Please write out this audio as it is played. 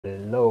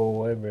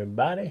Hello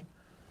everybody,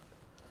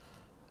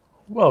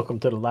 welcome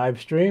to the live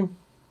stream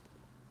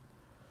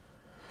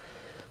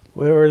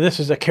where this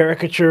is a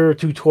caricature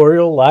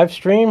tutorial live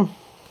stream,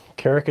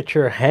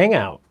 caricature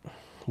hangout,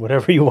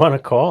 whatever you want to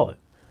call it.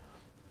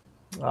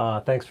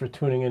 Thanks for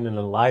tuning in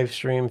the live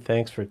stream.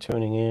 Thanks for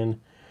tuning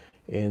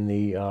in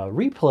the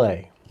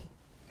replay.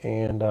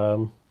 And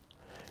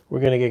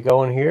we're going to get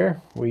going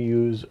here. We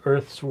use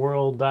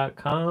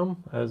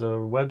earthsworld.com as a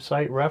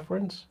website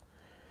reference.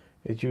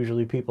 It's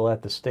usually people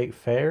at the state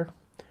fair.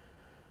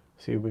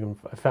 See if we can.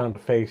 I found a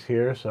face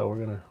here, so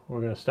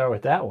we're gonna start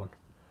with that one.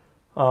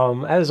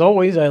 As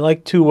always, I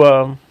like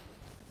to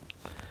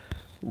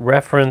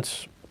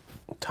reference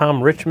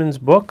Tom Richmond's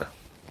book,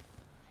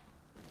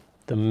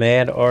 The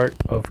Mad Art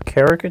of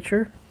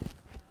Caricature.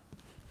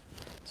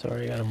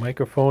 Sorry, I got a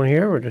microphone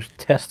here. We're just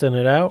testing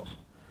it out.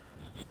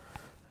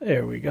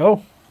 There we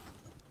go.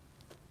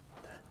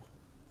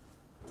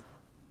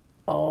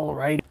 All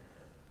right.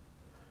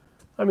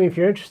 I mean, if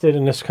you're interested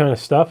in this kind of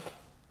stuff,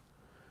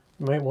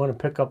 you might want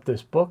to pick up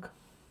this book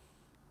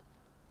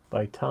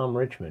by Tom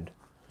Richmond,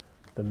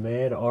 The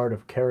Mad Art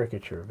of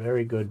Caricature.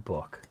 Very good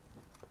book.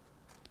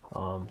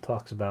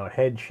 Talks about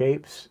head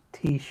shapes,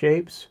 T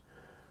shapes,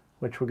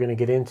 which we're going to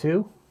get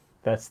into.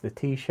 That's the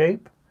T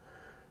shape.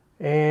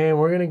 And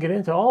we're going to get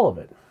into all of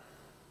it.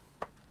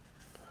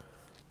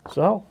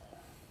 So,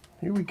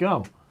 here we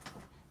go.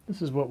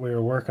 This is what we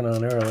were working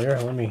on earlier.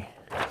 Let me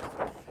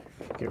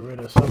get rid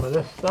of some of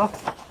this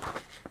stuff.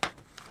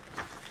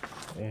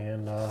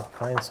 And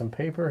find some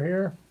paper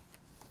here.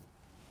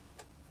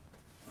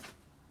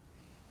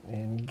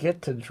 And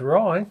get to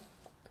drawing.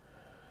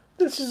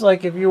 This is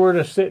like if you were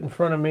to sit in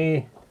front of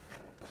me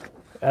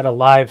at a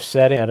live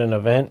setting, at an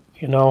event,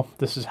 you know,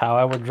 this is how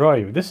I would draw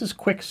you. This is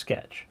quick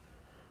sketch.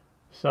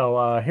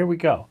 So here we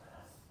go.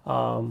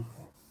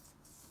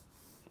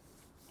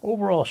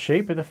 Overall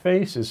shape of the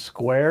face is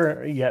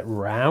square yet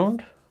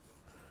round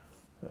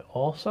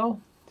also.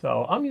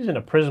 So I'm using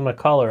a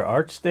Prismacolor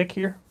art stick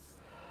here.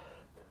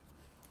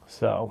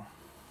 So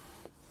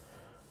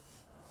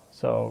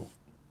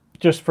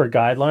just for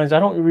guidelines, I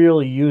don't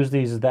really use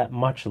these that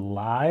much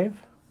live.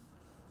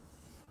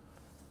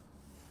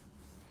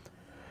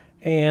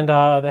 And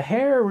the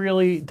hair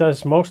really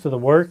does most of the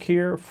work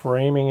here,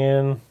 framing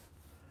in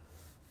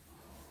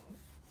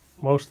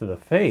most of the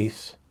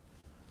face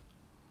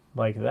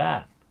like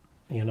that,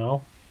 you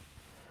know.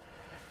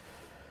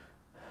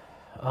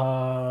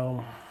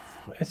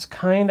 It's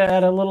kind of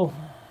at a little,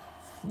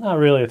 not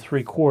really a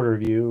 3/4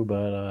 view,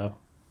 but I'll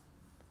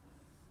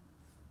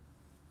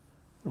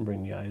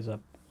bring the eyes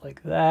up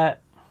like that.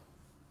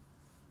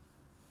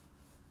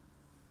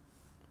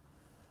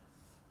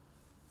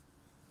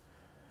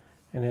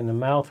 And then the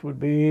mouth would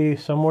be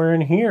somewhere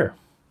in here.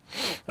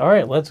 All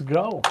right, let's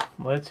go.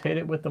 Let's hit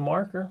it with the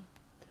marker.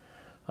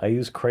 I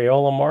use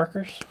Crayola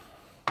markers.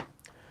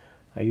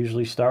 I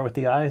usually start with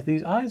the eyes.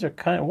 These eyes are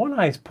kind of, one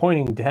eye's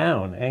pointing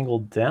down,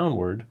 angled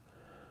downward.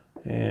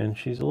 And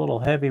she's a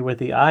little heavy with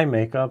the eye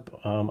makeup,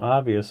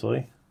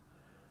 obviously.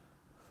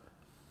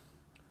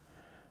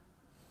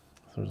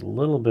 So there's a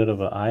little bit of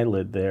an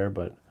eyelid there,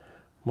 but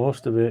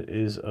most of it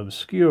is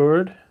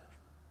obscured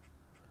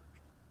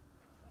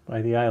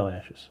by the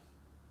eyelashes.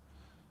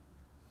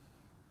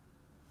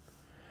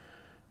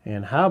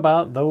 And how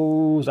about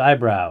those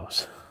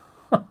eyebrows?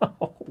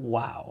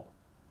 Wow.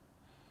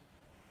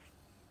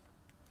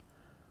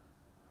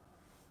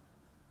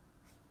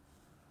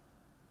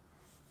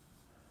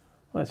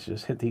 Let's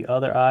just hit the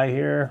other eye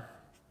here,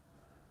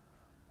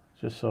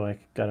 just so I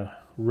got a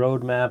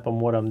roadmap on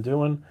what I'm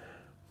doing.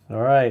 All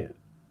right,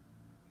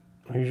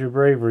 here's your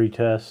bravery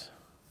test.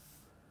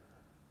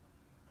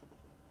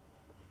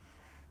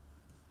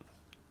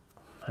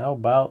 How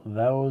about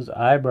those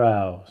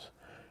eyebrows?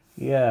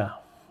 Yeah,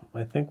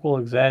 I think we'll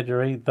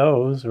exaggerate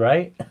those,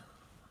 right?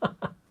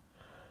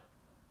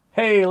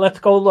 Hey, let's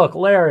go look.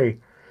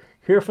 Larry,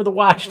 here for the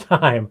watch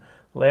time.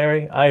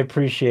 Larry, I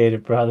appreciate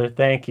it, brother.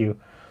 Thank you.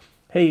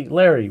 Hey,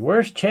 Larry,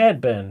 where's Chad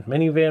been?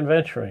 Minivan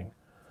Venturing.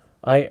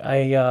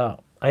 I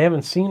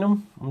haven't seen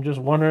him. I'm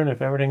just wondering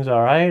if everything's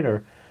all right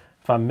or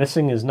if I'm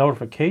missing his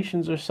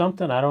notifications or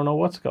something. I don't know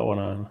what's going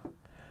on.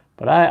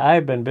 But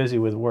I've been busy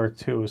with work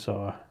too,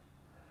 so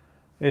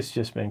it's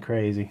just been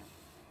crazy.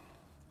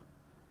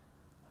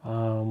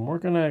 We're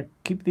going to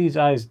keep these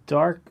eyes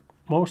dark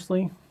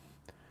mostly,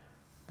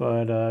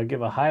 but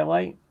give a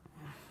highlight.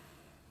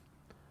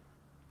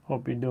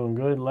 Hope you're doing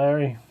good,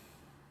 Larry.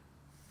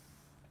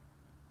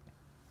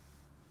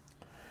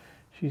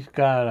 She's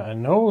got a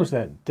nose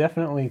that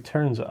definitely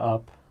turns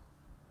up.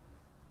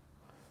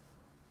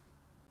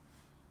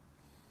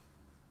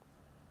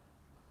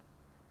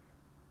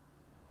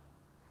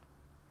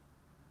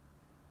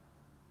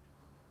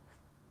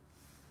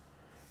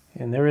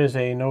 And there is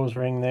a nose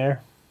ring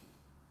there.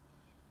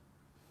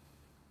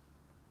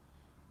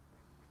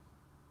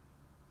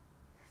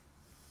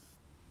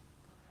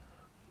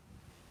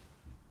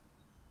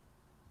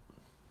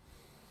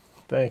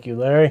 Thank you,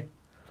 Larry.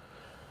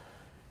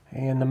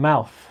 And the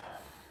mouth.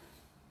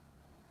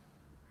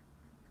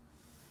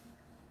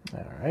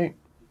 All right.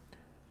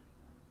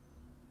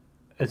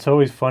 It's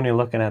always funny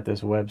looking at this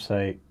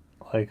website.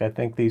 Like, I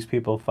think these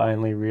people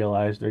finally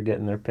realize they're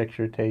getting their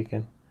picture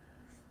taken.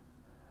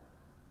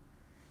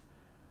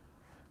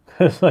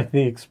 Because, like,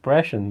 the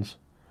expressions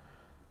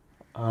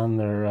on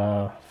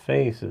their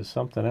face is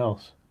something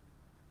else.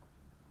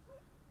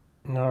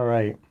 All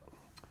right.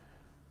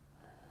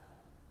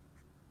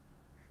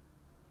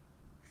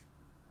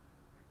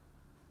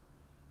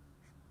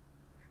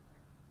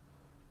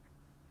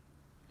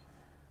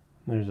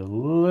 There's a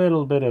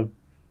little bit of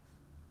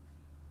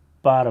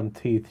bottom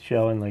teeth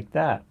showing like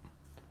that.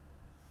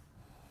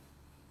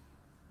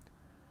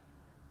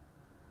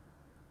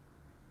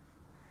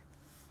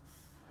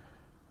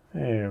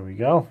 There we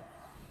go.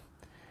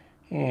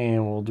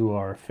 And we'll do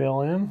our fill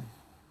in.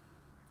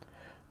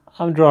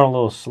 I'm drawing a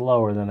little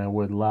slower than I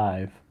would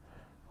live.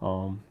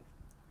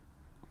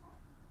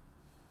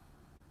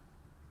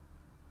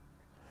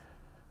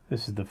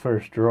 This is the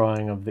first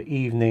drawing of the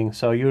evening,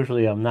 so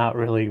usually I'm not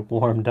really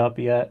warmed up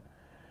yet.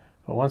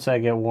 But once I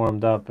get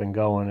warmed up and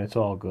going, it's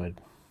all good.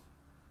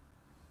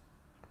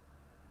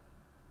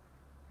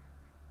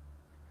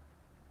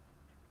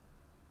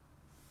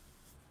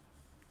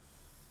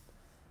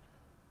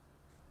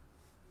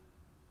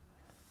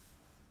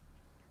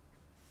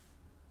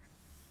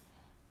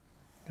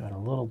 Got a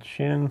little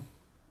chin.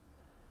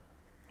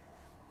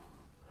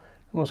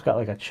 Almost got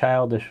like a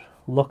childish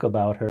look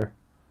about her.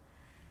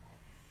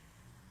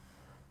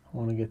 I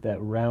want to get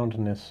that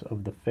roundness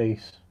of the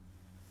face.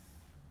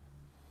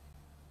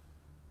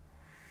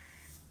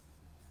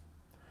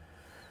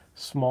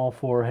 Small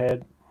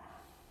forehead.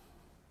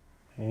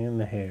 And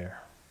the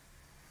hair.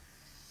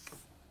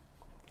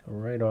 Go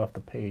right off the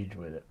page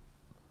with it.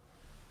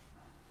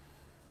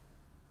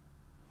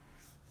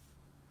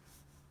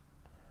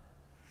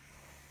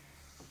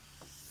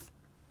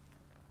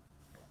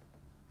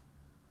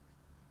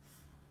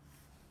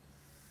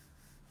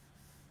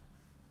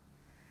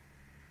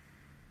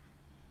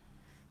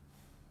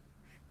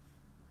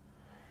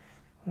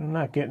 I'm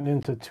not getting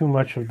into too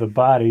much of the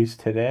bodies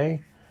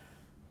today,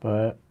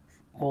 but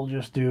we'll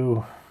just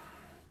do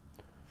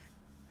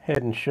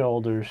head and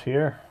shoulders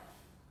here.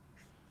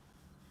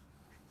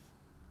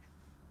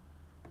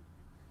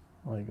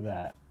 Like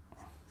that.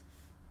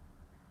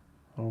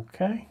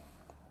 Okay.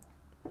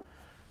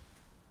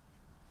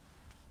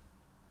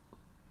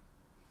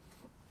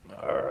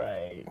 All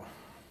right.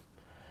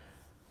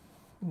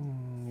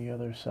 The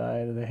other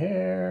side of the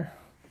hair.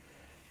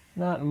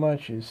 Not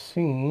much is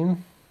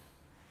seen.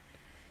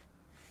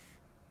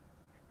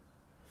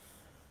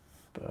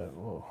 But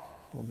we'll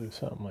do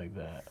something like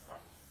that.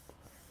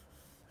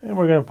 And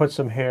we're going to put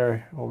some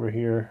hair over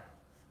here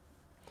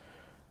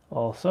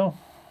also.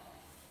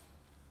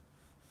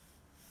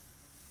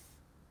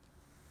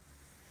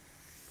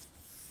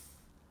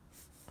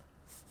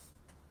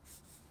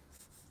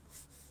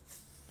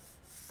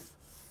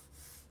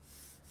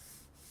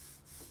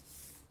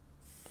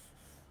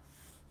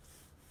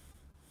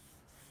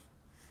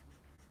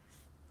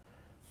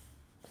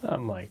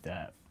 Something like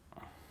that.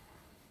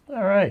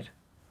 All right.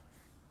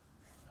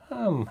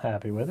 I'm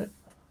happy with it.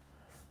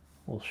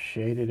 We'll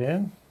shade it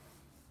in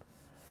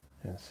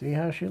and see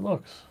how she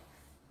looks.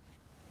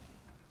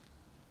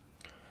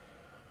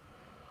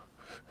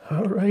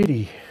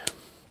 Alrighty.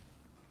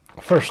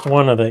 First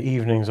one of the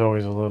evening's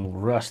always a little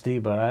rusty,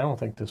 but I don't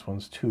think this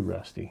one's too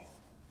rusty.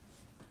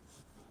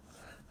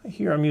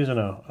 Here I'm using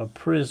a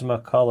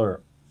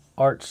Prismacolor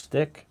art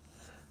stick.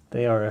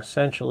 They are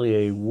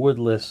essentially a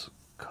woodless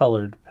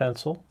colored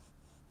pencil.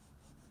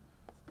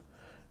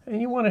 And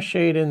you want to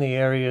shade in the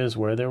areas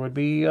where there would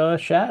be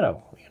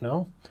shadow, you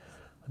know.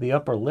 The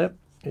upper lip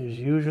is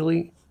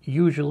usually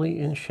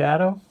in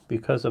shadow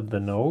because of the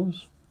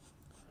nose.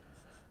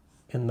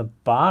 In the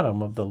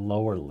bottom of the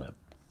lower lip,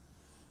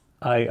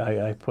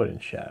 I put in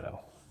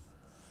shadow.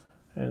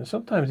 And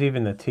sometimes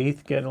even the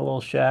teeth get a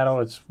little shadow.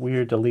 It's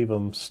weird to leave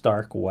them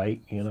stark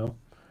white, you know.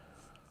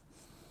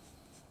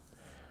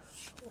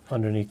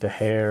 Underneath the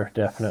hair,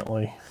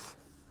 definitely.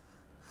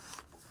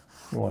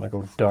 You want to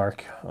go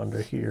dark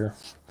under here.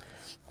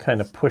 Kind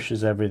of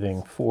pushes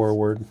everything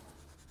forward.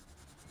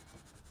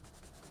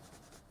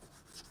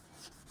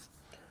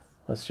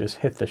 Let's just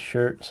hit the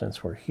shirt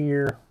since we're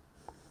here.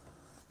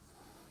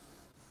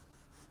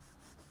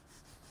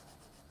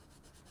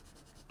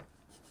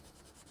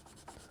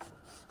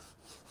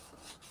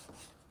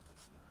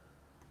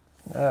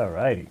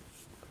 Alrighty.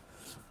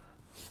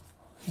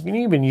 You can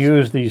even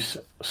use these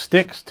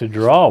sticks to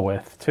draw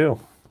with too.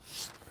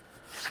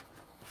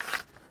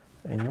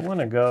 And you want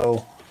to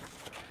go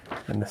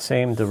in the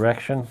same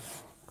direction.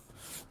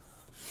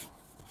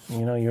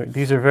 You know,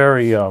 these are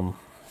very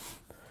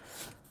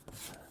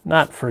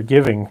not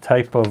forgiving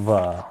type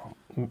of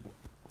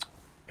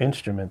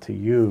instrument to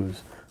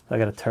use. I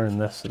got to turn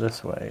this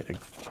way to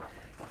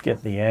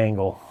get the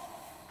angle.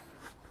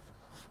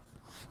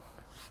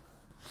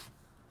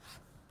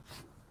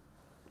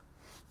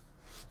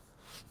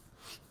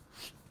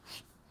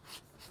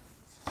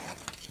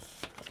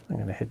 I'm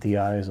going to hit the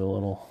eyes a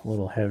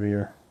little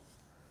heavier.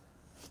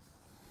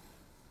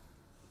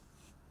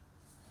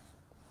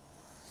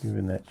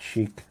 Even that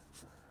cheek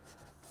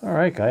All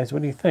right, guys,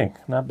 what do you think?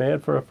 Not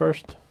bad for a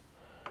first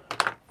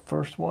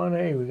one.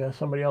 Hey, we got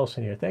somebody else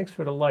in here. Thanks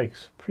for the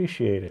likes.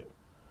 Appreciate it.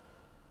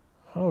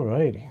 All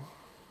righty.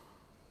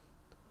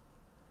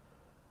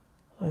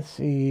 Let's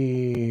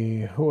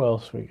see who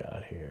else we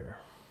got here.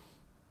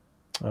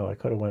 Oh, I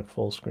could have went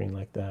full screen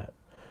like that.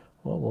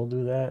 Well, we'll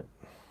do that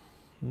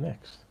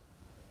next.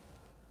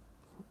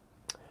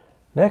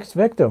 Next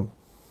victim.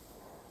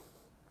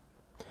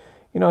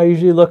 You know, I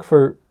usually look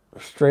for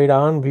straight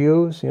on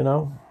views, you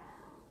know.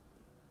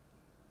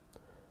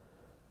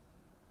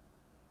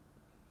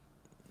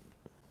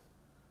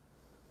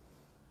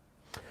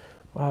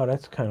 Wow,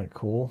 that's kind of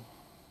cool.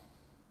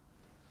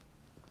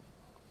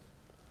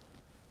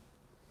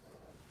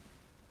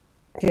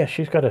 Yeah,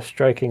 she's got a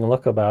striking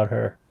look about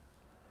her.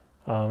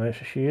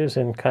 She is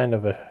in kind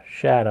of a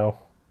shadow.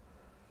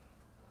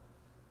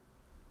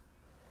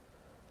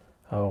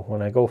 Oh,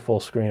 when I go full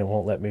screen, it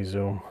won't let me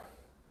zoom.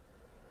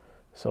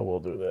 So we'll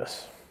do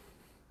this.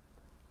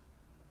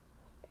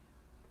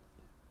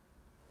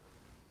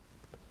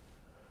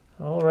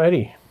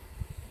 Alrighty.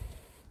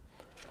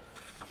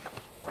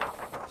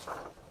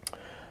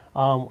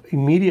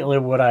 Immediately,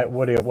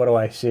 what do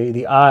I see?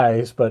 The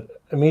eyes, but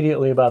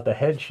immediately about the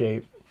head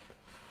shape,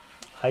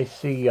 I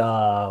see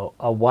a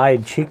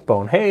wide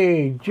cheekbone.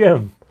 Hey,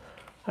 Jim,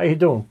 how you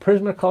doing?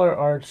 Prismacolor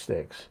art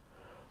sticks.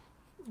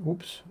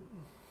 Oops,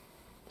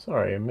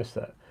 sorry, I missed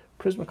that.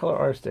 Prismacolor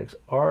art sticks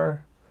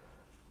are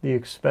the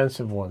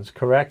expensive ones,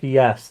 correct?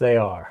 Yes, they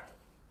are.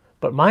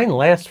 But mine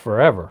last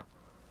forever.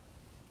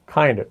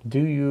 Kind of.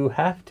 Do you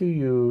have to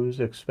use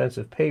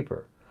expensive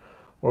paper?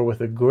 Or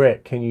with a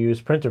grit, can you use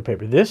printer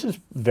paper? This is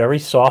very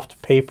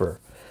soft paper,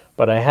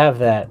 but I have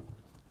that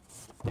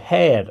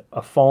pad,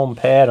 a foam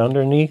pad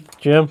underneath,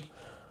 Jim.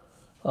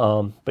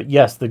 But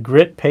yes, the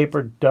grit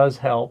paper does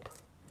help.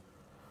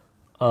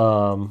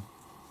 But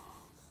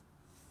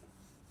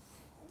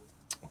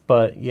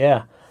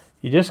yeah,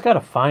 you just got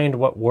to find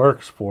what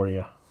works for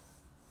you,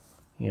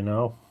 you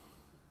know.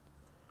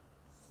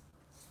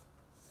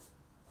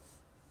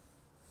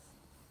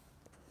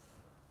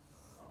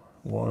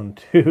 One,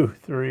 two,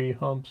 three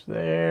humps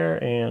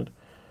there, and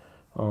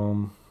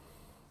I'm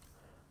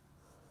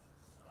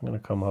going to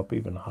come up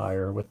even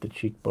higher with the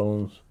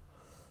cheekbones.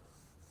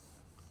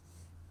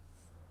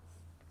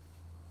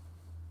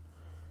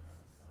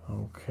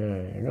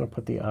 Okay, I'm going to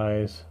put the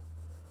eyes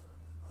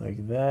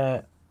like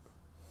that.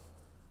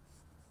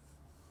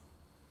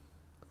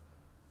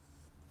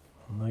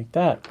 Like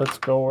that. Let's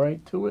go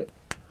right to it.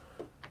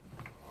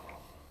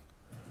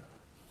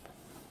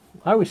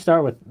 I always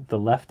start with the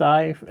left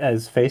eye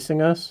as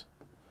facing us.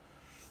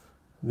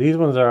 These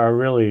ones are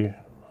really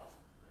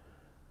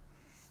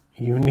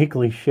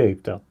uniquely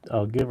shaped.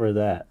 I'll give her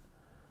that.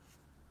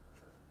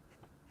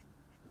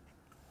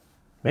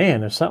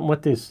 Man, there's something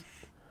with these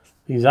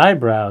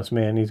eyebrows,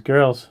 man. These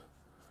girls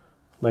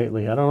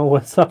lately. I don't know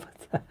what's up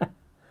with that.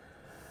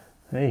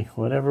 Hey,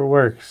 whatever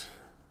works.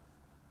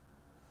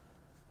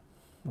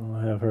 I'll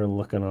have her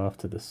looking off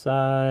to the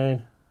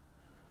side.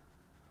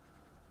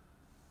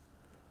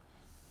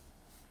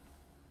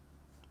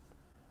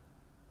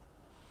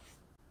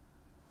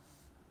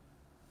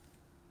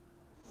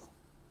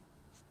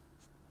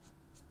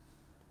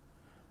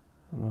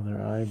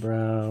 Another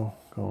eyebrow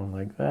going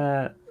like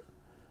that.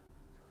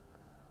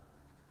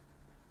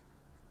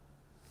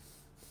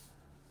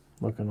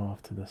 Looking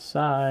off to the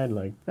side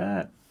like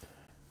that.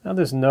 Now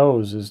this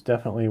nose is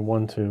definitely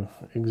one to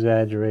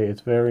exaggerate.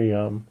 It's very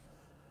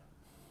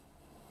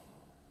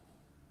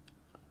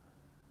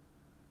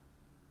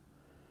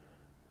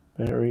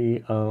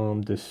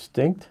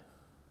distinct.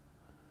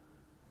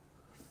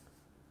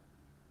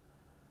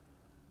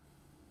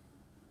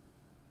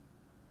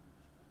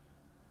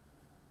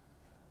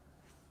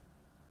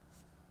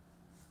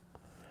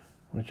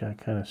 Which I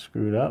kind of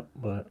screwed up,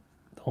 but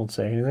don't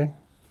say anything.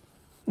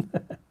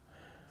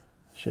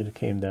 Should have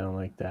came down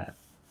like that.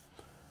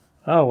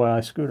 Oh, well,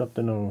 I screwed up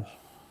the nose.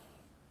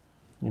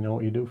 You know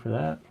what you do for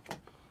that?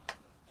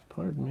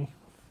 Pardon me.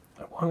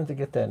 I wanted to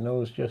get that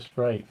nose just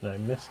right, and I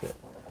missed it.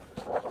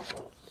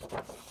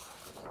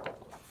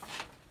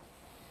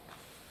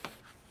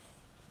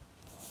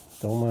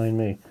 Don't mind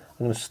me.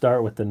 I'm going to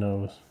start with the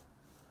nose.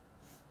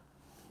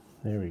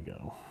 There we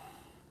go.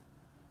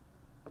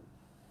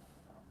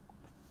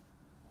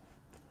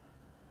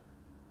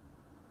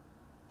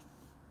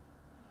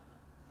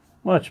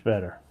 Much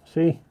better.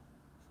 See?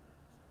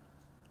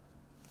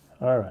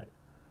 All right.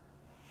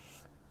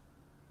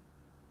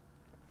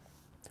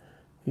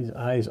 These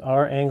eyes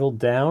are angled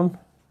down.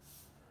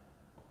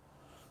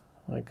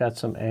 I got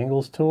some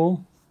angles to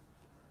them.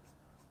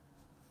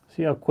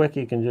 See how quick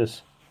you can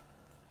just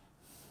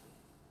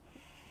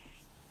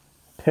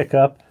pick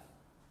up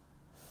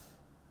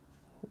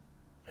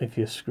if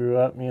you screw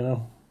up, you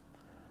know.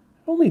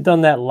 I've only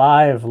done that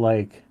live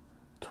like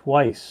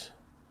twice.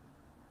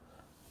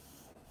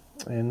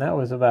 And that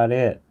was about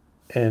it.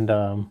 And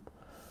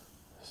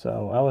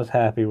so I was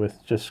happy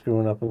with just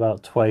screwing up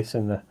about twice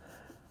in the,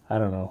 I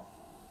don't know,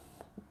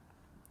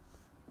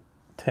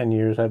 10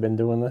 years I've been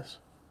doing this.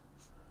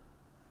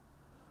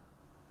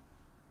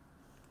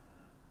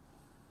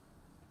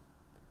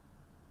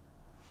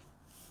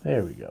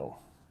 There we go.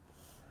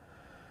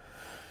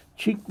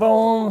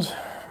 Cheekbones.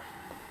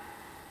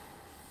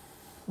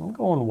 I'm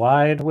going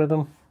wide with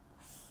them.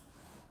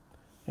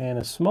 And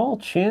a small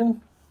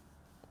chin.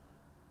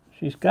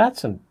 She's got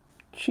some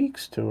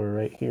cheeks to her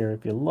right here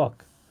if you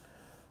look,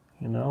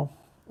 you know.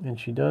 And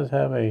she does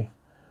have a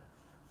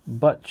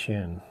butt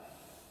chin.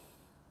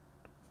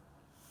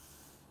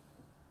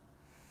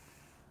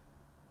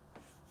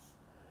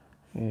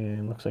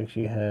 And looks like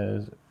she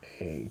has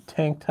a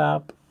tank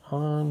top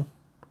on.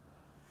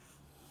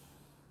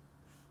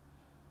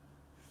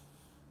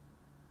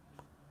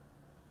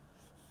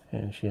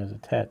 And she has a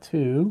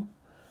tattoo.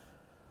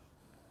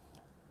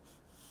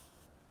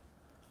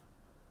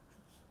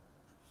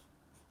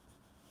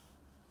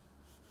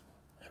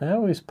 And I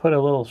always put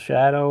a little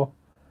shadow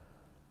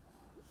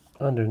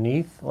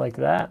underneath like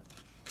that.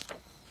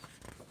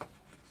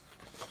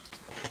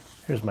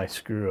 Here's my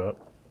screw up.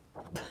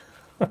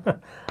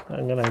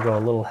 I'm going to go a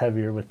little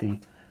heavier with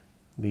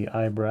the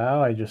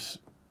eyebrow. I just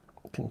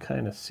can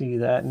kind of see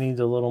that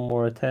needs a little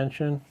more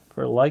attention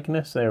for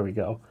likeness. There we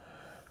go.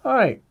 All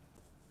right.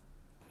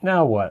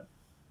 Now what?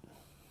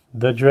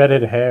 The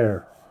dreaded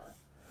hair.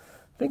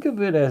 Think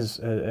of it as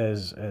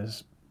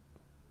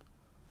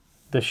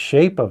the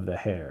shape of the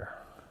hair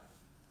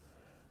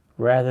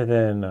rather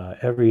than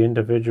every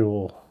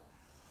individual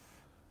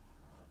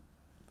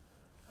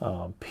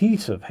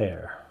piece of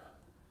hair.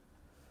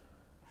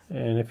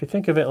 And if you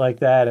think of it like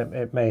that,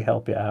 it may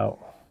help you out.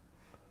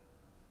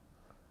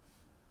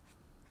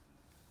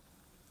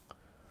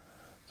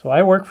 So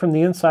I work from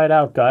the inside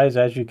out, guys,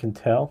 as you can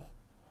tell.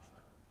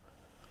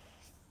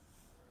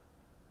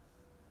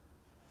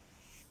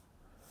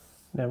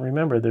 Now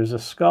remember, there's a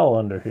skull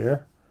under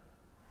here.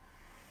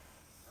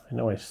 I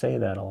know I say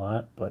that a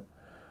lot, but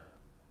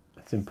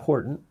it's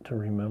important to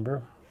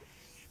remember.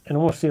 And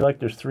we'll see like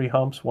there's 3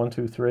 humps, 1,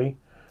 2, 3.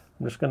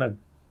 I'm just going to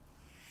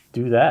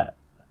do that.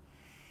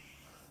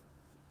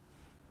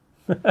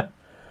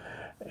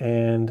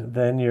 And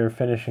then your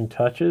finishing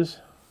touches.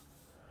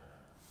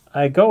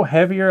 I go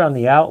heavier on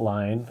the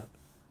outline,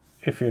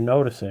 if you're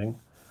noticing,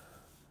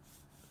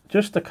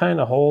 just to kind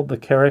of hold the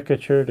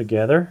caricature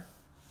together.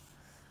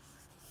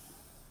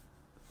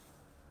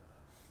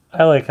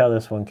 I like how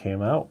this one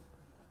came out.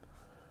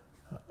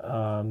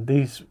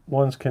 These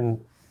ones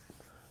can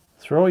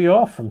throw you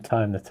off from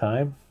time to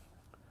time.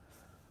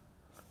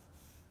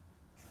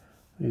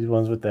 These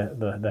ones with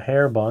the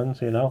hair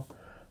buns, you know.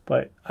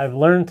 But I've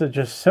learned to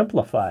just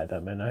simplify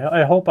them, and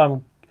I hope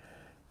I'm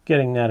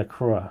getting that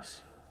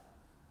across.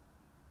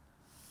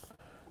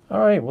 All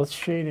right, let's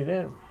shade it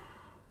in.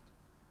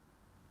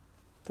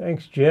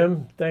 Thanks,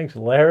 Jim. Thanks,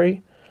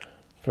 Larry,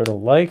 for the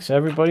likes.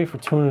 Everybody for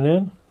tuning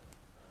in.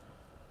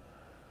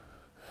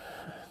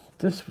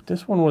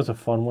 This one was a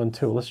fun one,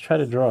 too. Let's try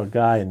to draw a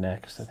guy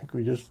next. I think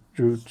we just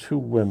drew 2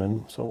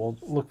 women, so we'll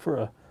look for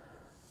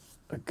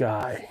a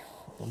guy,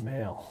 a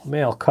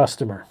male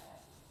customer.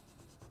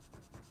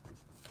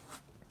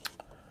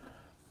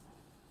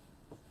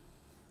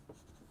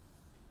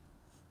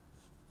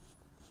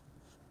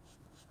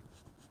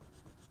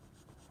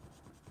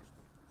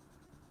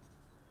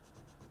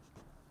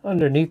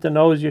 Underneath the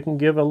nose, you can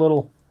give a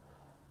little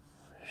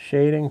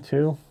shading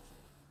too.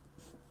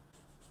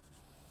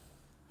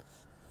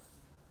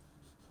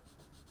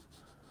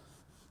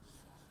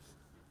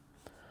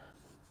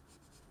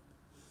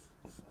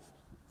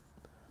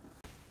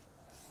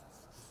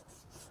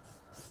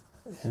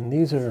 And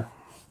these are,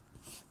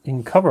 you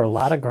can cover a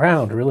lot of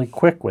ground really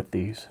quick with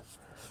these,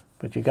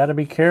 but you got to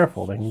be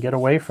careful. They can get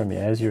away from you,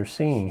 as you're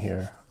seeing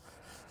here.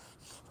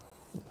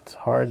 It's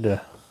hard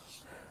to,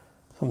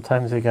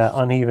 sometimes they got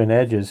uneven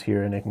edges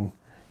here and they can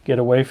get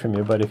away from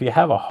you. But if you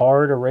have a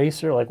hard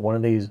eraser, like one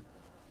of these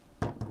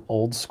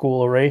old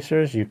school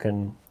erasers, you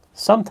can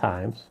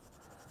sometimes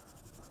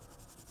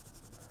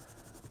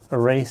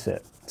erase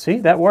it. See,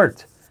 that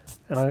worked.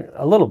 And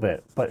a little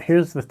bit, but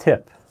here's the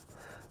tip.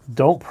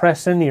 Don't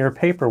press into your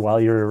paper while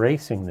you're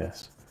erasing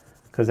this,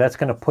 because that's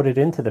going to put it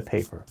into the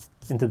paper,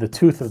 into the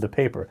tooth of the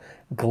paper.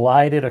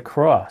 Glide it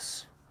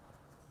across,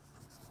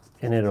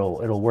 and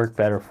it'll work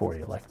better for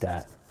you like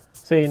that.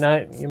 See,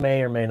 you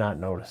may or may not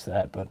notice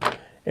that, but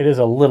it is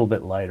a little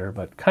bit lighter,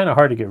 but kind of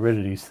hard to get rid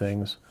of these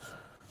things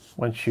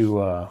once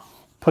you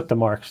put the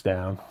marks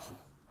down.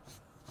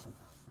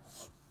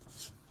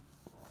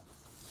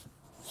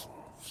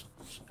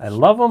 I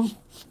love them,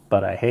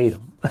 but I hate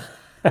them.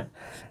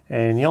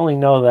 And you only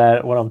know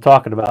that what I'm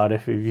talking about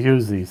if you've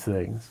used these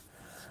things.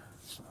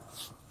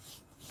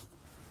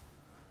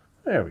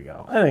 There we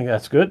go. I think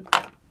that's good.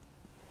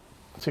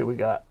 Let's see what we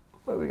got.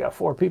 Well, we got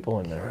 4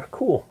 people in there.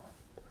 Cool.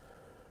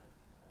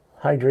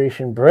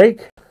 Hydration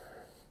break.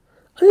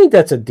 I think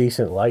that's a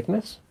decent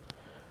likeness.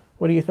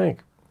 What do you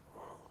think?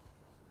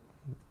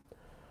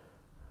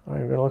 All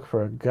right, we're going to look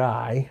for a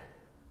guy.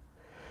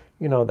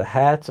 You know, the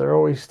hats are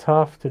always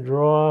tough to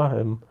draw.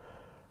 And,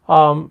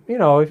 you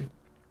know,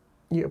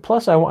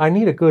 plus I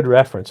need a good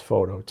reference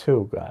photo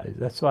too, guys.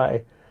 That's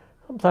why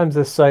sometimes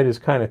this site is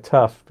kind of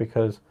tough,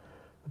 because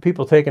the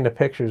people taking the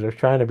pictures are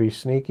trying to be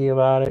sneaky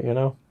about it, you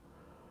know.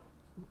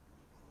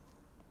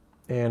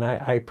 And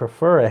I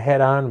prefer a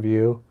head-on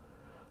view.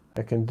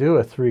 I can do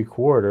a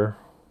 3/4,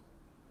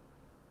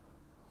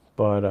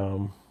 but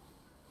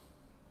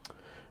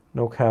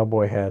no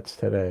cowboy hats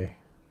today.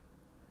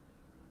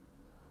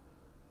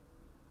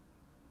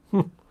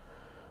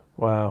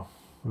 Wow,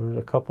 there's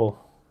a couple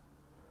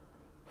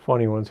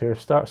funny ones here.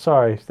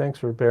 Sorry, thanks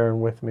for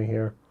bearing with me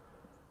here.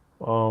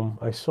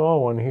 I saw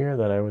one here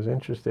that I was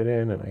interested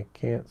in, and I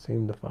can't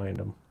seem to find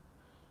him.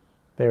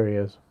 There he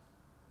is.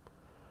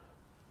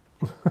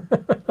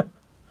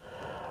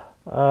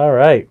 All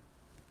right.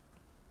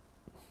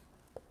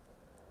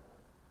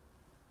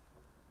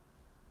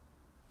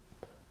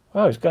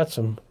 Oh, he's got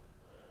some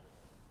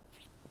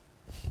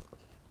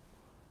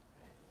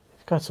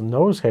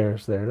nose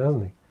hairs there,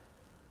 doesn't he?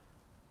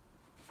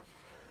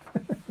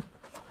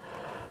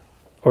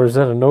 Or is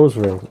that a nose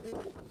ring?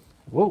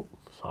 Whoa,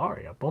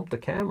 sorry, I bumped the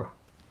camera.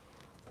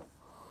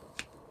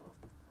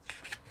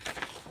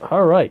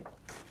 All right.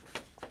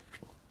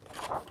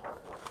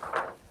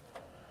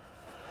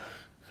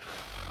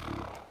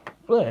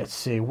 Let's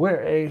see,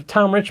 where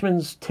Tom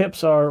Richmond's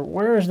tips are,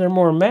 where is there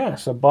more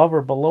mass, above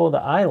or below the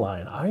eye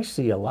line? I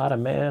see a lot of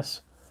mass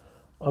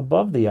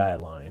above the eye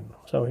line.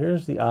 So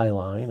here's the eye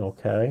line,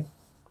 okay.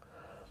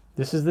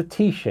 This is the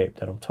T shape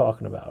that I'm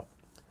talking about,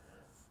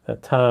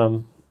 that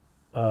Tom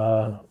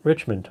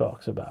Richmond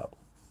talks about.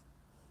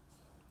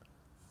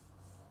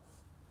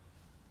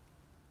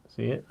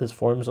 See it? This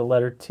forms a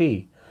letter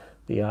T,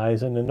 the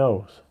eyes and the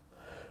nose.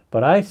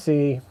 But I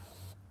see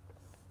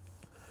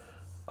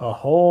a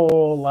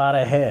whole lot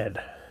of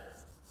head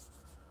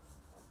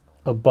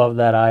above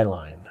that eye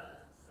line.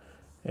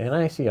 And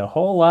I see a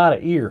whole lot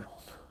of ear.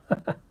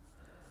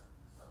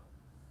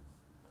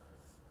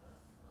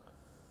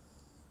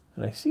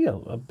 And I see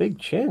a big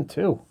chin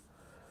too.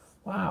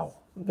 Wow.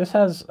 This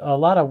has a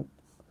lot of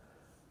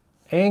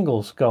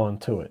angles going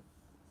to it.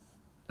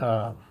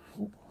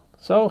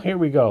 So here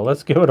we go.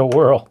 Let's give it a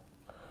whirl.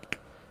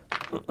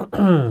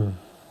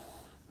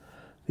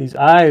 These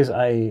eyes,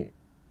 I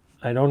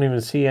don't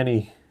even see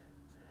any,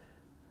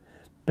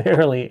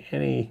 barely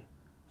any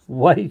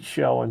white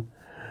showing.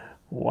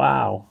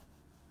 Wow.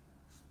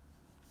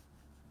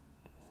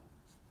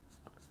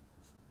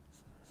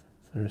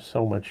 There's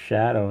so much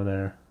shadow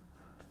there.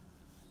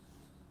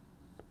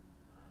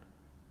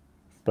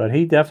 But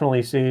he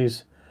definitely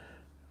sees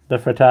the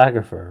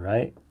photographer,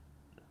 right?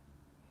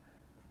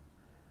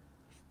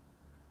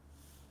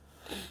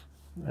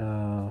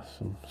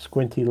 Some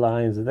squinty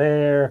lines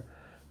there.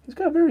 He's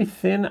got very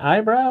thin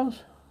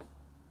eyebrows.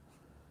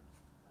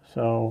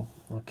 So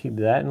I'll keep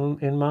that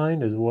in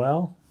mind as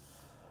well.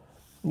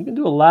 You can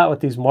do a lot with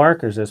these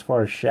markers as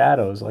far as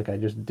shadows, like I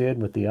just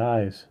did with the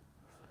eyes.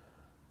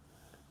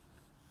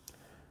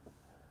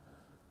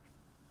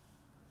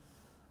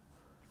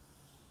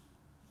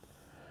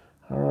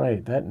 All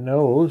right, that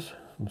nose,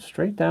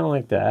 straight down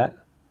like that.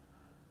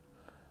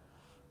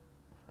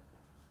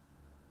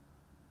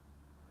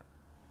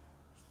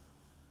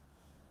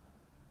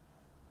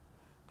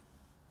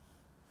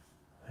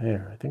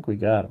 There, I think we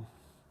got him.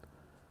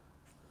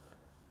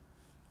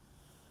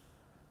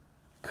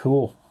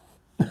 Cool.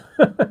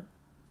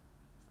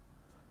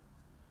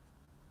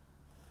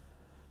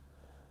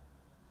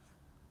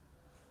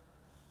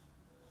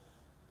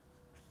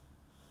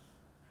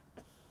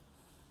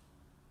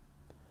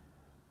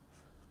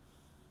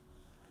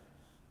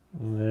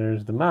 And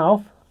there's the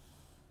mouth.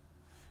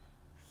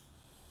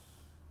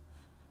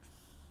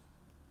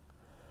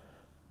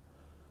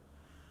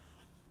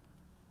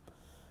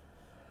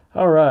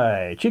 All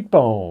right,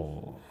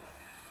 cheekbone.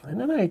 And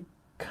then I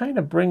kind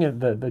of bring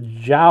the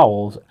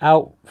jowls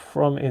out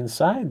from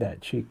inside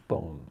that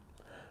cheekbone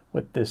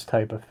with this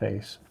type of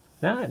face.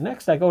 Now,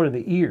 next I go to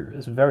the ear.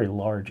 This is a very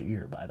large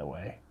ear, by the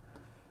way.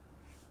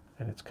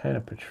 And it's kind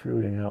of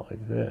protruding out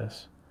like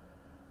this.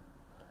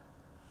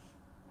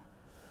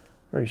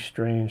 Very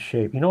strange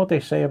shape. You know what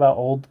they say about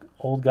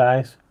old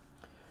guys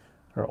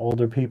or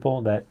older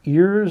people? That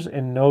ears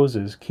and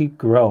noses keep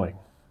growing.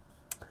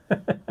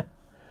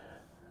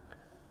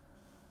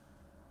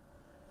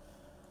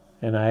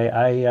 And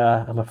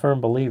I'm a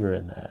firm believer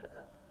in that.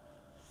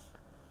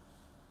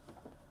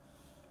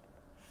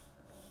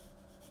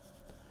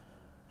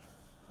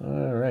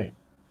 All right.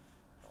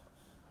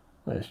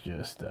 Let's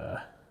just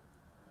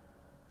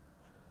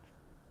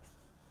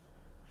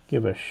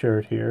give a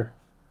shirt here.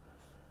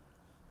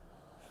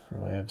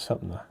 So I have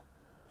something to...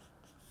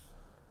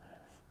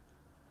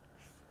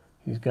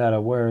 He's got to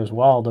wear his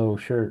Waldo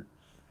shirt.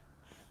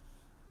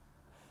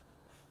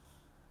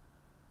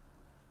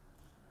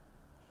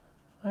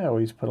 I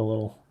always put a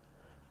little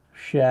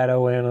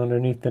shadow in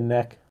underneath the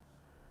neck.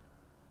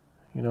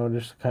 You know,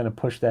 just to kind of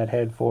push that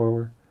head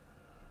forward.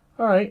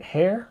 All right,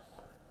 hair.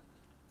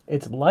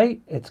 It's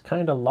light. It's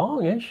kind of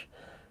longish.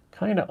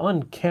 Kind of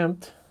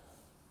unkempt.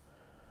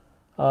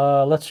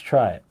 Let's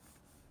try it.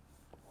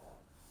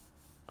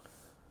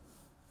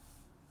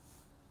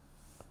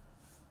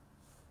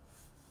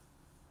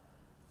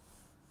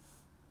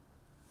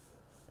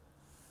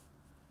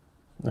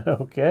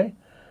 Okay.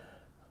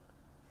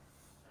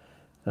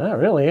 Not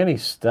really any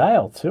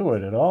style to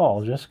it at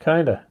all. Just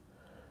kind of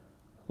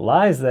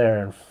lies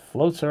there and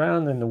floats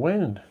around in the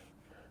wind.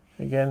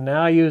 Again,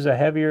 now I use a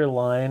heavier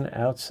line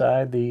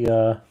outside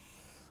the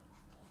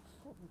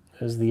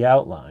as the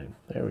outline.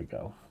 There we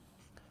go.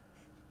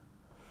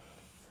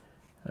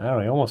 I don't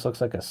know, he almost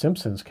looks like a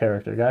Simpsons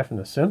character, guy from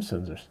The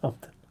Simpsons or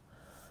something.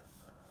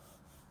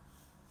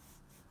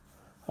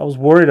 I was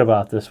worried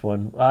about this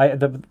one.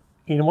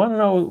 You want to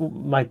know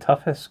my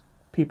toughest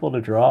people to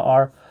draw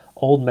are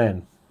old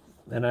men,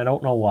 and I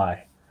don't know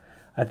why.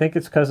 I think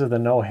it's because of the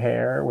no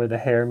hair, where the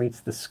hair meets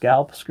the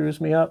scalp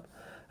screws me up.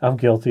 I'm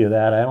guilty of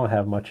that. I don't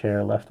have much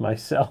hair left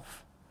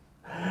myself.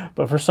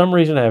 But for some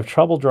reason, I have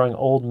trouble drawing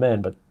old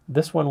men. But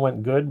this one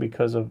went good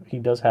because he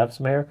does have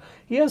some hair.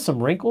 He has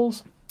some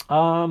wrinkles.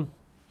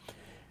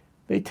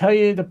 They tell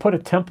you to put a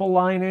temple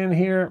line in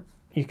here.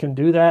 You can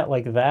do that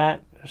like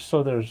that.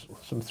 So there's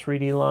some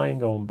 3D line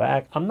going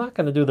back. I'm not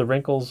going to do the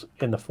wrinkles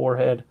in the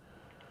forehead.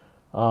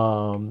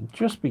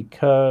 Just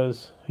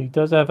because he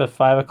does have a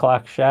 5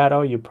 o'clock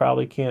shadow. You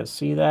probably can't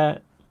see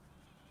that.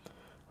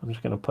 I'm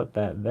just going to put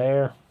that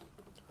there.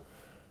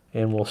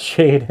 And we'll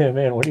shade him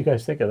in. What do you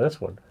guys think of this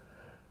one?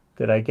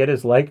 Did I get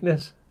his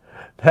likeness?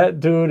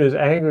 That dude is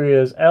angry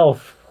as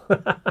elf.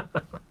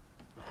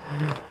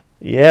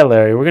 Yeah,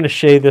 Larry. We're going to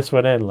shade this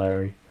one in,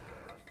 Larry.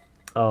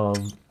 Wow.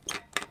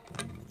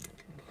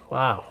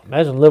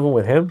 Imagine living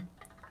with him.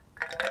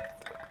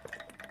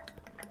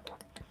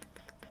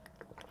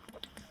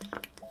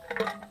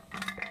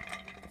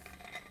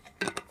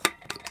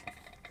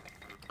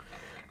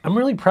 I'm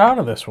really proud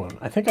of this one.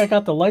 I think I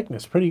got the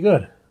likeness pretty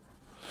good.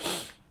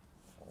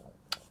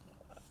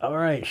 All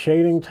right,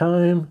 shading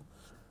time.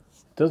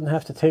 Doesn't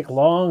have to take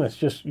long. It's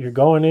just you're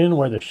going in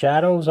where the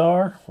shadows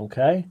are,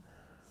 okay?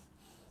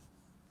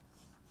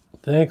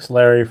 Thanks,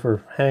 Larry,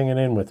 for hanging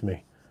in with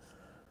me.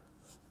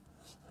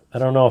 I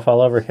don't know if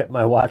I'll ever hit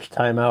my watch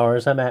time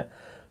hours. I'm at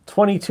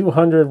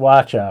 2,200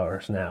 watch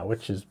hours now,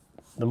 which is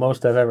the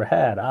most I've ever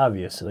had,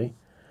 obviously.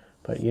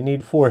 But you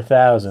need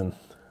 4,000.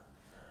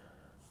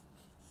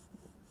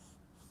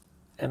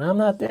 And I'm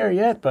not there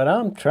yet, but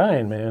I'm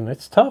trying, man.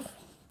 It's tough.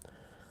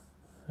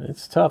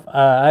 It's tough.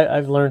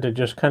 I've learned to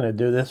just kind of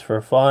do this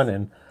for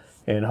fun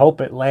and hope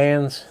it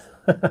lands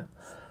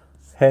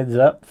heads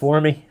up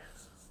for me.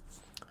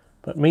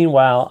 But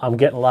meanwhile, I'm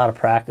getting a lot of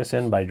practice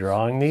in by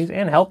drawing these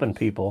and helping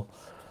people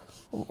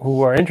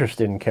who are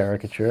interested in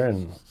caricature,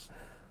 and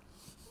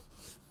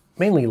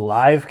mainly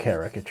live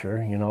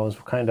caricature. You know, is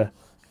kind of,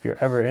 if you're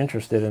ever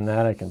interested in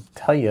that, I can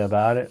tell you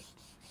about it,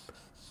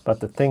 about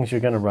the things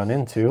you're going to run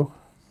into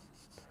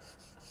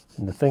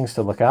and the things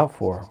to look out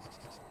for.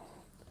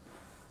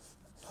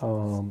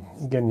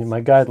 Again,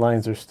 my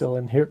guidelines are still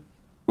in here.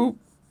 Oop,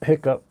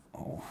 hiccup.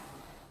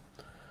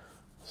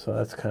 So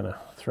that's kind of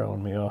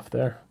throwing me off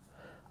there.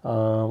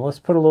 Let's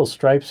put a little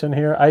stripes in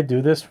here. I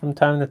do this from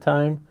time to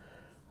time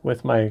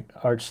with my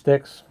art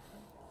sticks.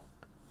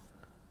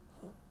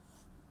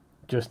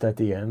 Just at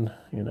the end,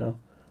 you know.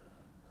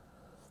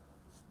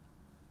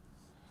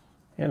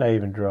 And I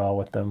even draw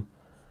with them.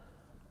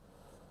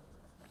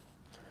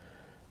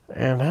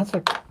 And that's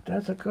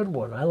a good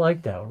one. I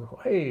like that one.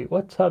 Hey,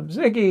 what's up,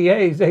 Ziggy?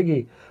 Hey,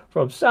 Ziggy,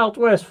 from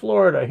Southwest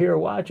Florida, here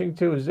watching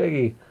too,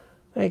 Ziggy.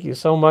 Thank you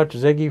so much,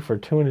 Ziggy, for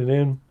tuning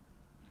in.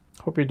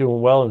 Hope you're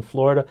doing well in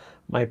Florida.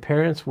 My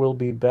parents will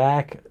be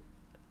back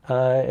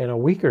in a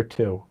week or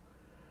two.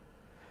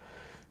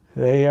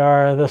 They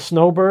are the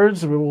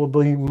snowbirds. We will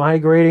be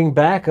migrating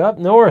back up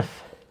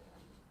north.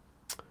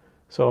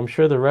 So I'm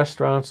sure the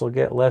restaurants will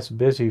get less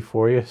busy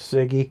for you,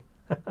 Ziggy.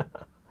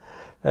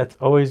 That's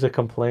always a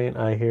complaint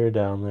I hear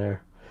down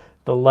there.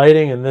 The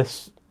lighting in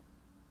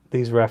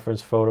these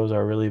reference photos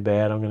are really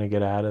bad. I'm going to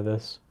get out of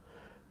this.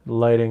 The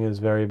lighting is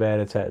very bad.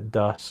 It's at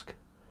dusk.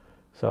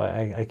 So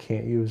I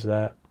can't use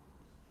that.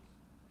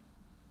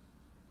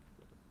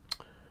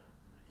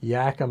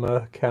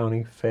 Yakima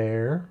County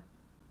Fair.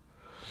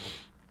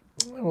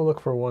 We'll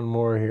look for one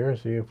more here,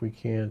 see if we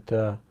can't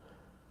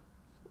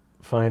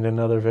find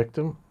another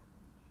victim.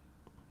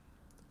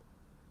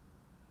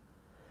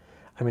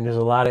 I mean, there's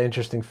a lot of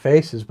interesting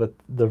faces, but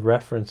the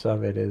reference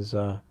of it is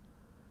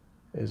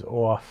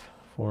off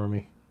for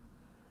me.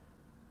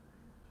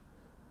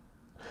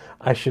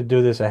 I should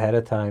do this ahead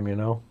of time, you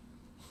know.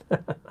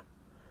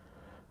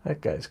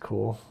 That guy's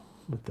cool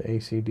with the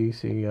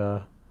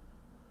AC/DC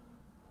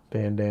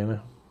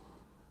bandana.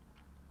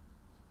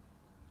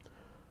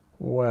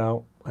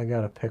 Well, I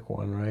gotta pick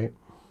one, right?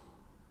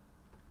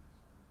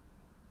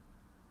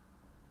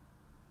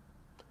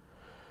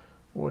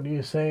 What are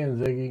you saying,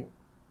 Ziggy?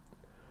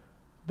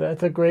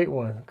 That's a great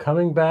one.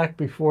 Coming back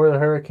before the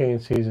hurricane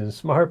season.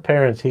 Smart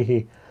parents, hee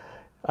hee.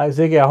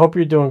 Ziggy, I hope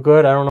you're doing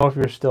good. I don't know if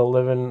you're still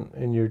living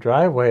in your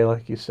driveway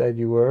like you said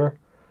you were,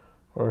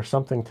 or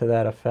something to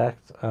that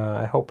effect.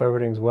 I hope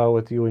everything's well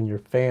with you and your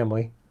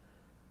family.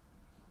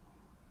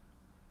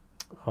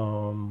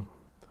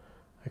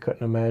 I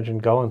couldn't imagine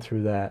going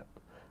through that.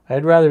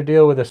 I'd rather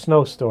deal with a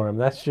snowstorm.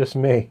 That's just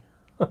me.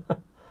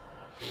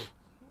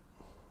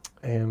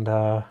 And,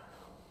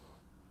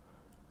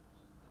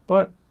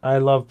 but I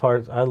love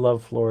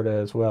Florida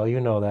as well. You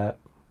know that.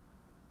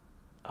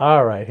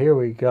 All right, here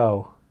we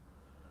go.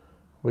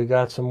 We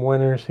got some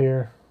winners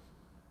here.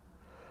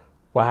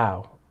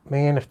 Wow.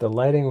 Man, if the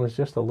lighting was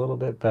just a little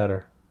bit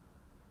better.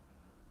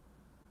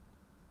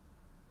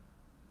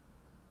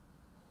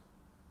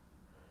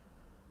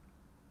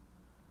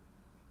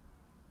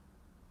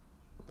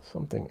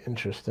 Something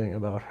interesting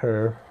about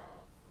her.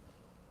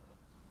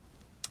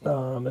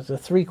 It's a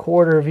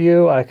 3/4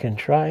 view. I can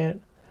try it.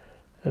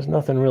 There's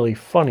nothing really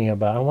funny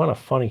about it. I want a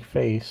funny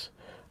face.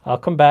 I'll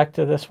come back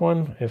to this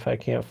one if I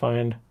can't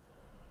find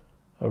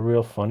a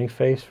real funny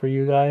face for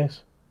you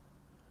guys.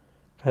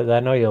 Because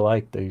I know you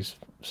like these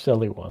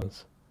silly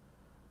ones.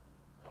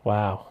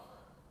 Wow.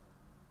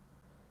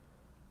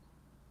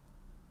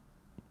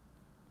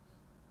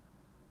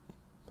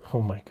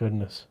 Oh my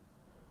goodness.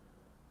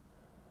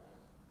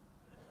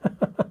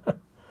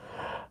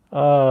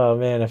 Oh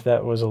man, if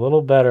that was a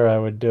little better, I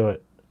would do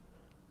it.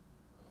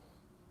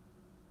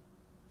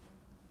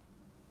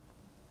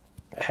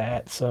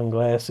 Hat,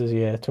 sunglasses,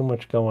 yeah, too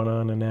much going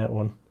on in that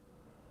one.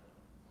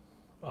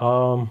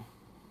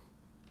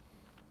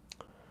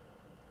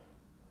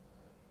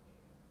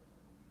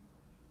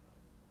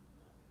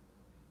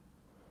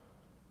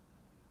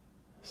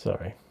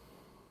 Sorry.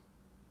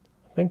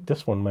 I think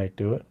this one might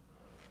do it.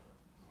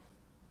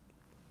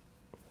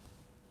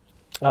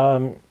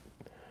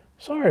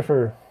 Sorry if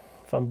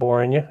I'm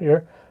boring you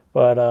here,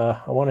 but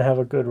I want to have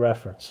a good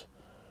reference.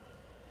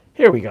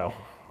 Here we go.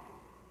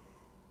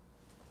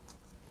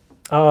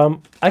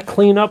 I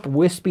clean up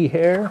wispy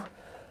hair.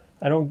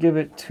 I don't give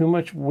it too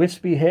much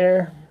wispy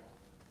hair,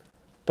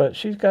 but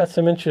she's got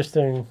some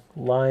interesting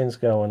lines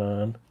going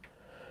on.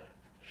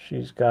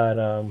 She's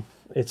got,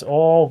 it's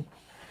all,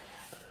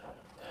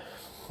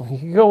 you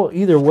can go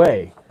either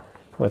way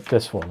with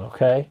this one,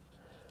 okay?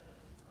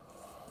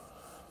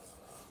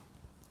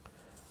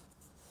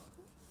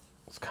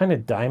 It's kind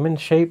of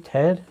diamond-shaped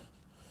head.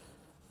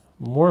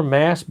 More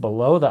mass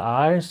below the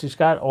eyes. She's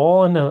got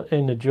all in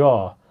the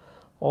jaw.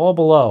 All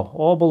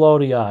below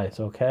the eyes,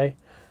 okay?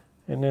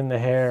 And then the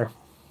hair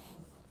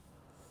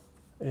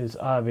is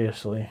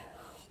obviously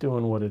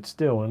doing what it's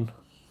doing.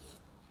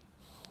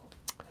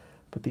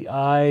 But the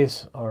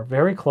eyes are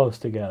very close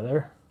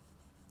together.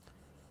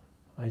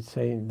 I'd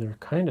say they're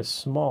kind of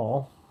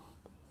small.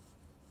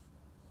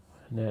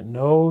 And that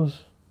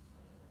nose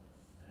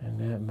and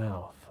that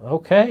mouth.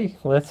 Okay,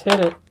 let's hit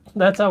it.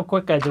 That's how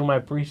quick I do my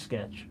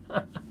pre-sketch.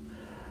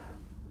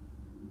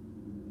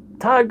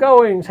 Todd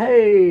Goings,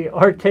 hey,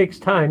 art takes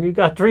time. You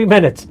got 3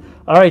 minutes.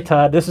 All right,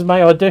 Todd, this is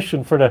my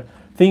audition for the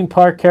theme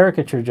park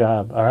caricature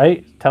job. All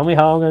right, tell me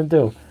how I'm going to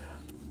do.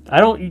 I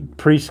don't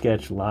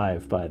pre-sketch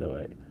live, by the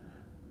way.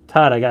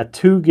 Todd, I got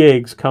 2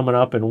 gigs coming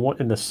up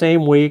in the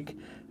same week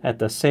at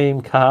the same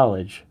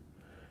college.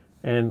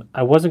 And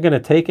I wasn't going to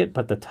take it,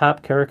 but the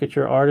top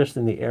caricature artist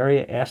in the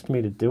area asked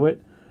me to do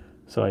it.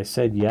 So I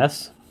said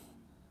yes.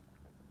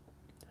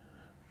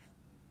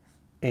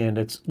 And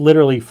it's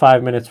literally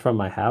 5 minutes from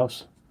my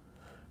house.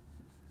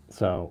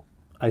 So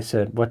I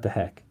said, what the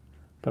heck?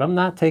 But I'm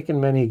not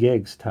taking many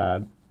gigs,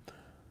 Todd.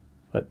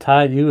 But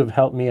Todd, you have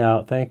helped me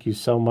out. Thank you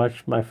so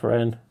much, my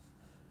friend.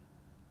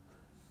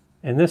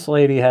 And this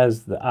lady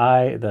has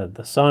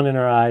the sun in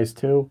her eyes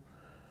too.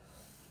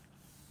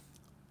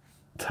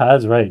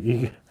 Todd's right.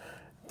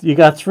 You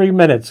got 3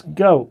 minutes.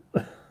 Go.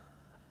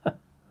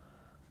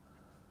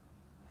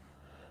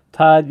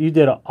 Todd, you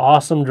did an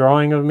awesome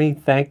drawing of me.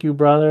 Thank you,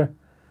 brother.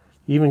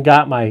 You even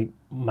got my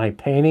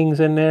paintings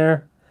in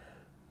there.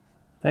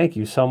 Thank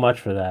you so much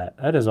for that.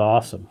 That is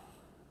awesome.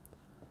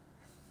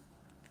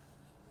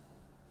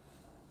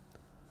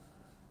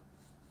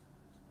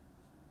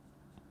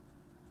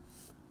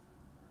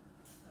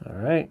 All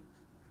right.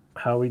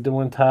 How we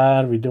doing,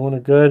 Todd? We doing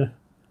it good?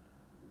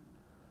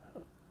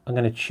 I'm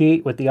going to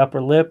cheat with the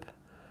upper lip.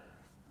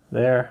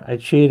 There, I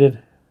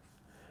cheated.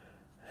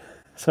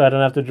 So I don't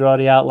have to draw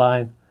the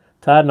outline.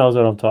 Todd knows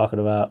what I'm talking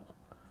about.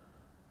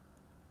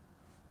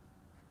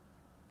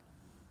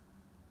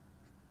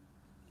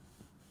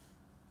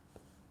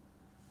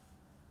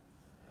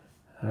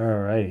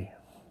 Alrighty.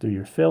 Do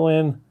your fill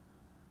in.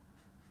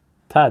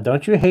 Todd,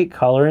 don't you hate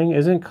coloring?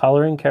 Isn't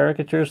coloring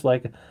caricatures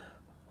like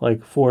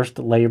forced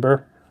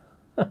labor?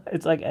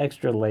 It's like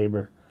extra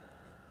labor.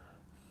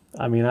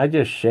 I mean, I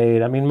just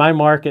shade. I mean, my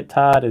market,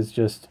 Todd, is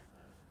just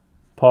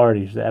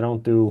parties. I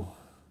don't do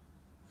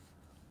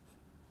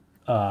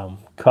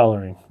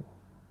coloring.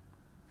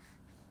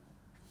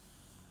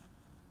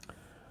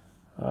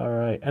 All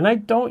right. And I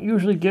don't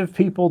usually give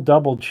people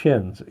double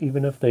chins,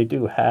 even if they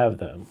do have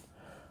them.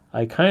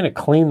 I kind of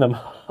clean them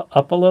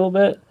up a little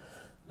bit.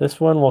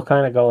 This one will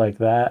kind of go like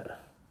that.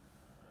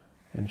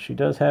 And she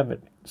does have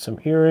some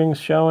earrings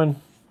showing.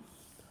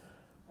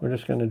 We're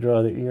just going to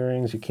draw the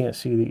earrings. You can't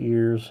see the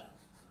ears,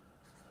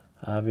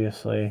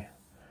 obviously.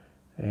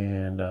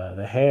 And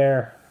the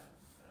hair.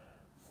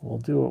 We'll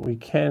do what we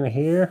can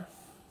here.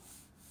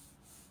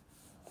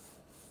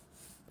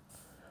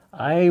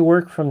 I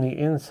work from the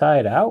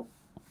inside out.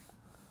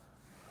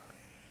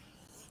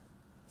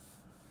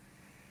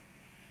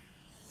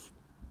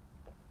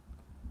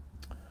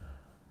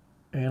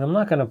 And I'm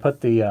not going to put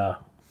the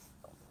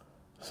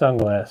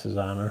sunglasses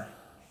on her.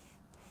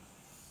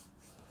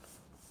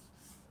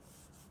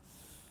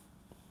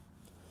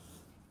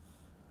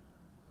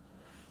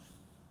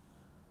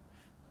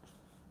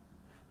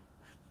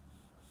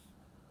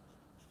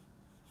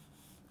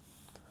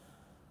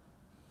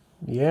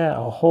 Yeah,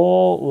 a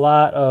whole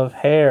lot of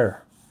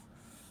hair.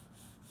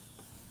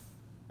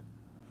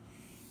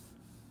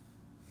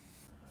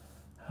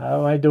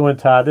 How am I doing,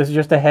 Todd? This is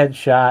just a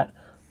headshot. A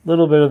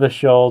little bit of the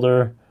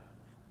shoulder.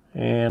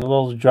 And a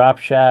little drop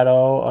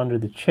shadow under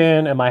the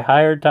chin. Am I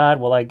hired, Todd?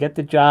 Will I get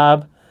the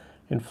job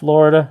in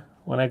Florida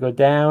when I go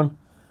down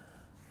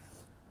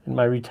in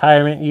my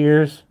retirement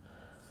years?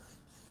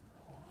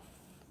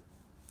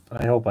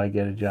 I hope I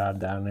get a job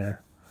down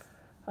there.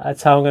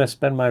 That's how I'm going to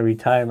spend my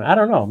retirement. I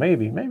don't know.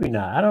 Maybe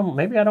not.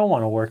 Maybe I don't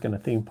want to work in a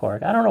theme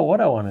park. I don't know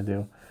what I want to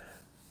do.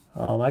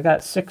 I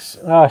got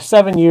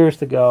 7 years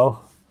to go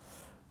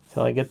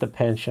till I get the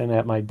pension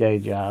at my day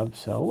job.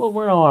 So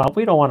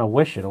we don't want to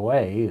wish it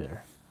away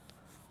either.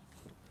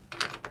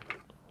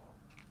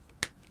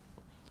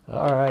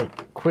 All right,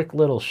 quick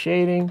little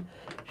shading.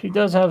 She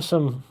does have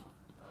some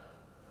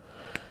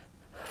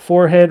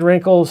forehead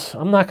wrinkles.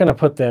 I'm not going to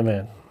put them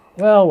in.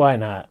 Well, why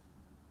not?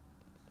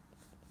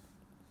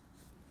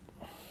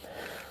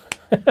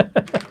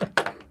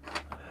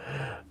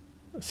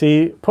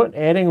 See,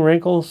 adding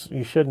wrinkles,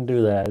 you shouldn't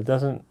do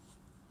that.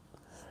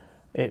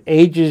 It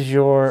ages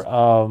your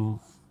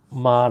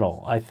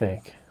model, I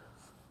think.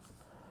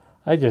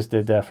 I just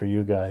did that for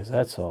you guys,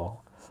 that's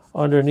all.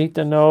 Underneath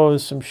the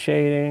nose, some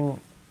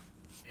shading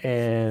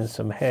and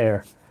some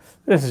hair.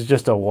 This is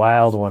just a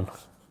wild one.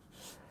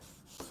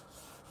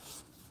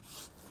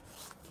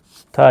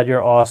 Todd,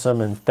 you're awesome,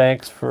 and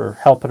thanks for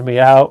helping me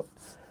out.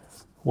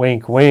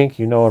 Wink, wink.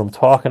 You know what I'm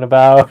talking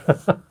about.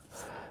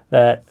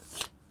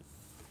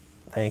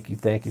 Thank you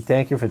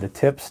for the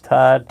tips,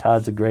 Todd.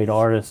 Todd's a great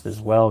artist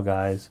as well,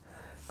 guys.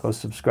 Go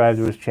subscribe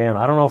to his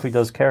channel. I don't know if he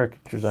does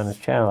caricatures on his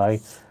channel.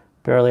 I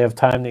barely have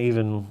time to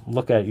even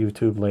look at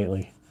YouTube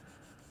lately.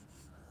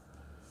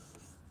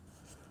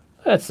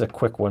 That's a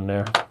quick one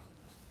there.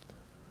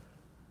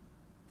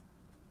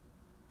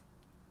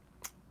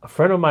 A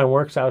friend of mine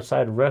works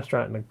outside a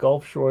restaurant in the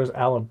Gulf Shores,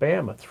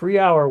 Alabama.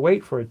 3-hour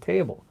wait for a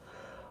table.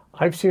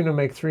 I've seen him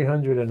make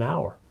 $300 an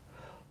hour.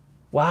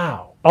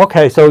 Wow.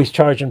 Okay, so he's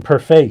charging per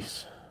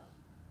face.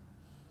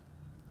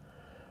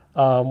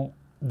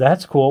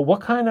 That's cool.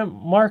 What kind of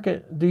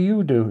market do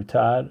you do,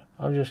 Todd?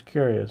 I'm just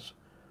curious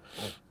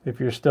if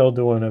you're still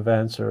doing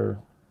events or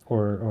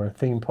a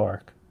theme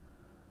park.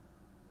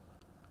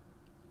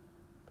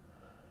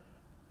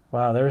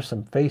 Wow, there's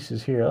some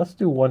faces here. Let's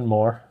do one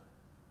more.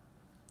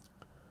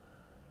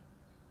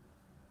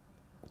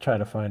 Try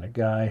to find a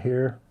guy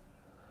here,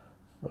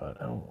 but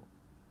I don't.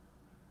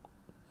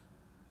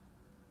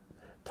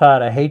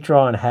 Todd, I hate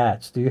drawing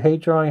hats. Do you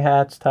hate drawing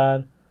hats,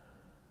 Todd?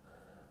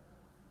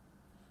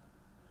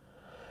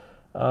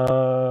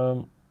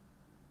 I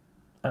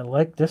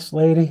like this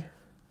lady,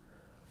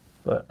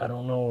 but I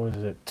don't know, is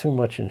it too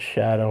much in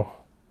shadow?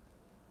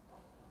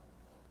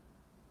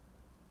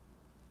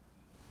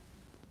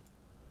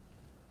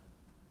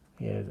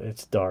 Yeah,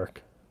 it's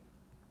dark.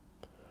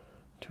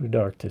 Too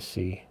dark to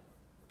see.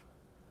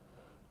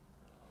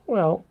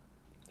 Well,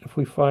 if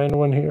we find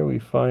one here, we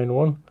find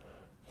one.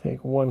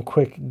 Take one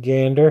quick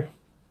gander.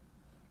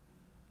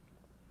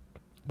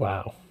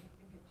 Wow.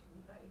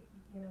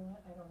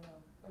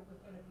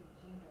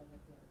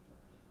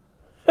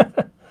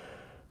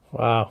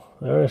 Wow,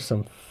 there are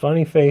some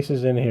funny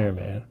faces in here,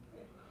 man.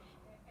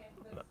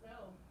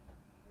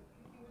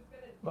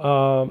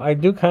 I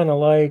do kind of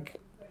like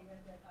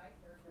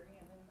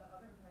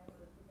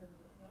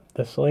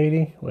this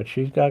lady, what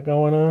she's got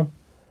going on.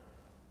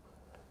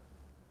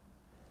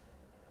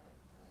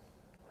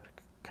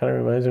 Kind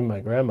of reminds me of my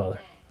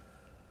grandmother.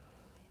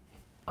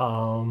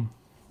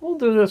 We'll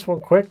do this one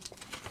quick.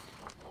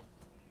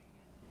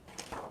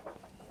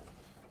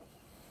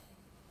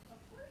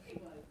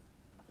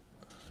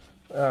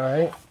 All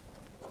right.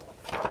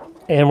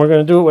 And we're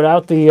going to do it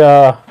without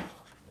the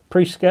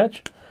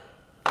pre-sketch.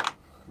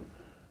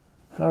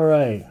 All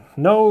right.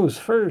 Nose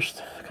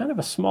first. Kind of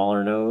a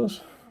smaller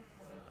nose.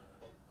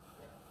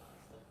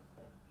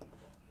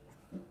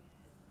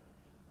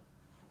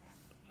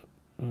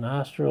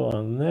 Nostril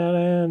on that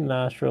end.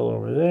 Nostril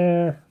over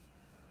there.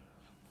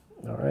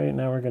 All right.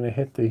 Now we're going to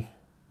hit the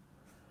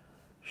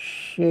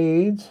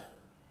shades.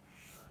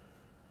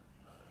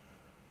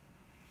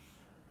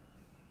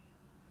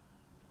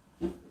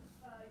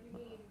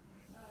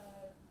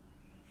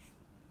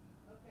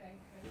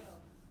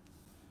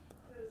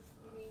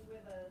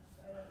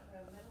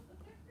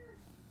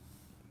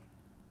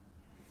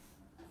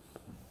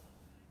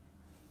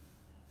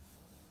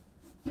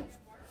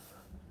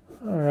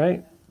 All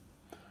right.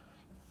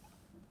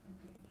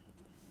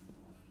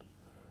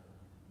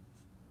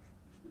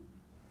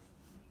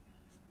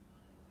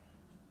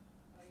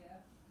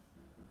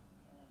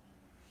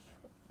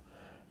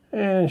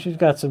 And she's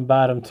got some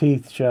bottom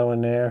teeth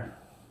showing there.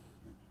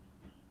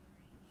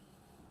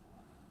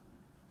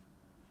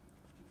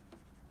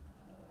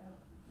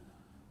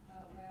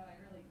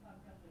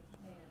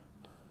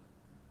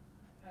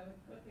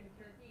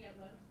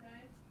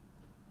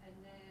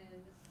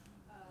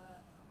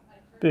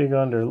 big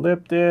under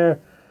lip there.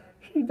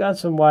 She got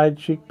some wide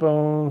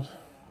cheekbones.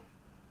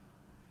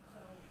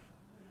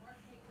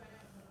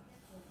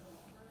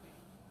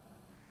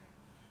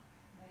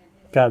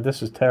 God,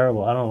 this is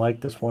terrible. I don't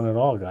like this one at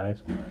all,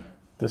 guys.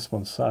 This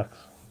one sucks.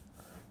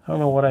 I don't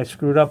know what I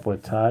screwed up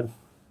with, Todd.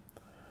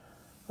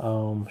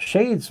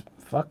 Shades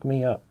fuck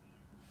me up.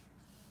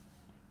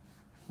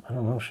 I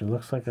don't know. She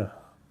looks like a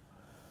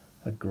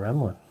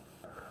gremlin.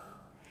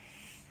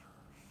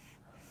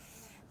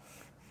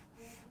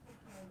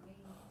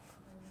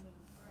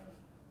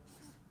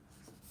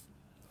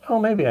 Oh,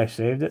 maybe I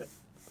saved it.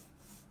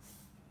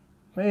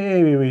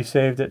 Maybe we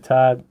saved it,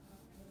 Todd.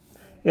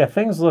 Yeah,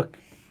 things look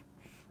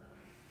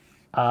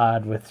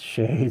odd with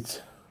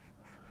shades.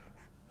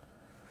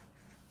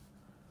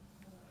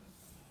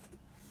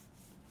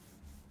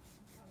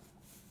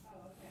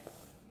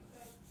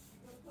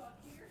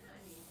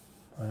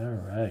 All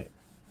right.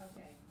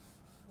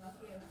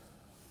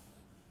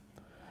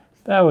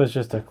 That was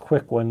just a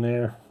quick one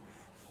there.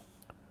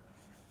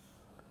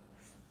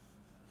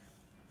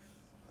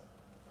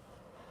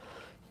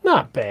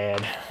 Not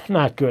bad.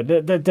 Not good.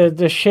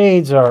 The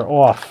shades are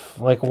off.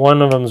 Like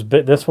one of them's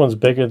this one's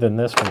bigger than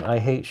this one. I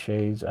hate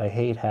shades. I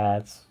hate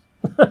hats.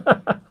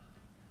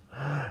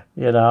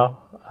 You know,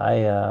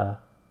 I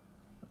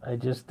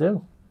just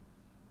do.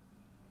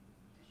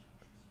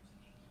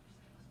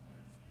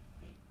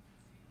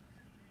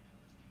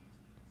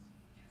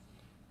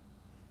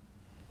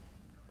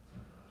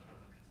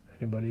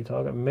 Anybody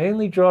talking?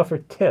 Mainly draw for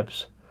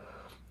tips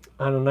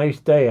on a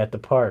nice day at the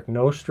park.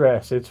 No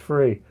stress. It's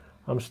free.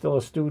 I'm still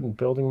a student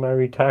building my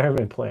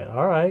retirement plan.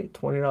 All right,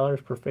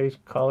 $20 per face,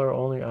 color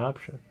only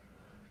option.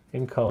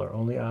 In color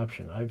only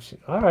option. I've seen.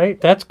 All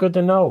right, that's good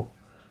to know.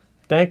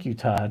 Thank you,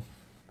 Todd.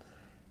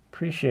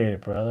 Appreciate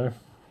it, brother.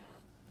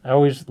 I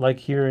always like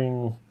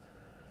hearing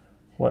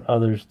what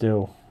others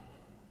do.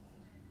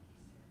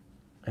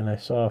 And I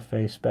saw a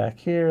face back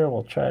here.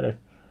 We'll try to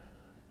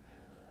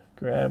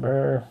grab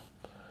her.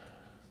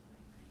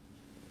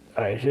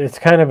 All right, it's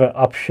kind of an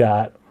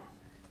upshot.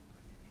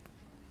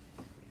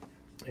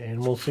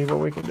 And we'll see what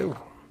we can do.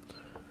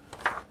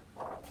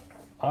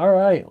 All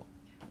right.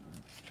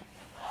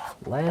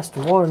 Last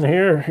one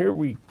here. Here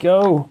we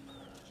go.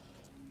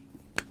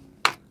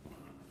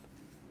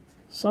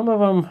 Some of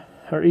them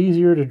are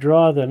easier to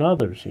draw than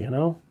others, you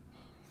know.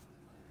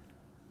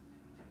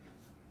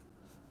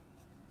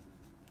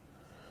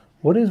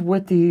 What is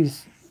with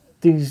these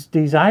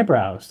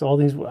eyebrows? All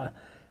these.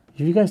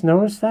 Did you guys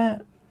notice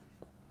that?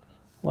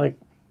 Like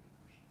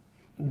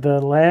the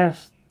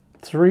last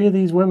 3 of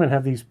these women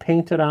have these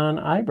painted on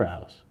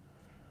eyebrows.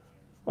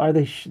 Are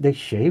they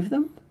shave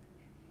them?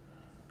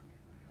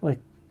 Like,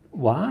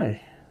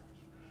 why?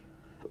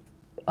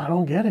 I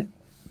don't get it.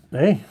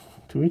 Hey,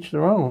 to each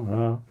their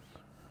own.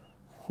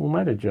 Who am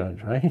I to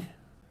judge, right?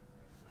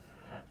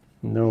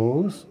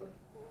 Nose.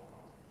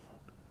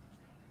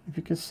 If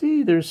you can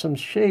see, there's some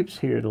shapes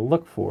here to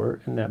look for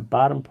in that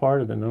bottom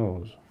part of the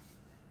nose.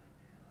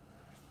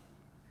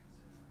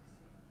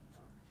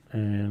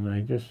 And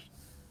I just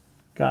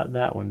got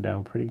that one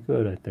down pretty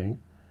good, I think.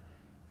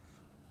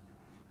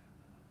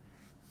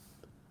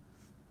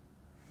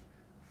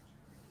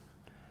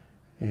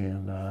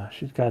 And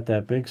she's got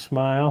that big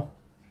smile.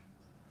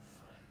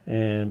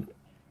 And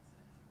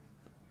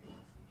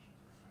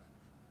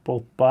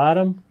both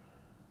bottom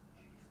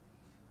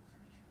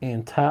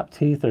and top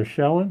teeth are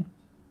showing.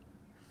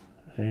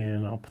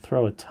 And I'll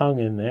throw a tongue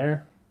in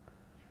there.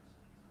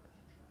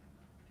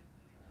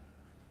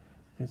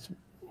 It's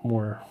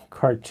more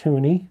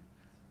cartoony.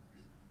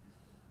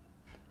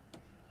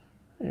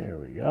 There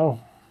we go.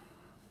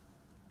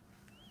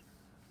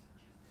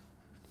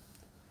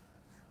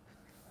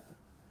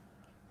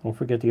 Don't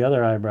forget the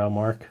other eyebrow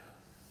mark.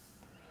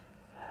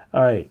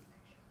 All right.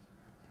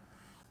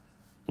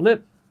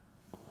 Lip,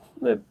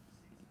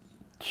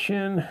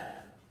 chin.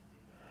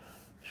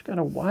 She's got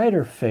a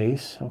wider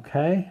face,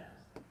 okay?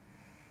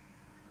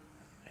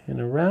 And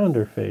a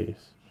rounder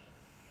face.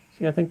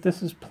 See, I think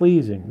this is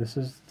pleasing. This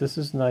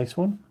is a nice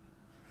one.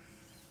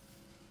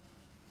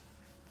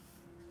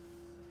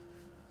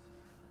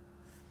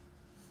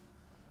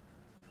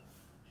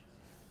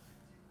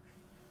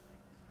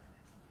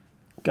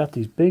 Got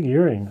these big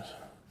earrings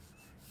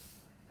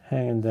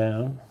hanging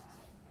down.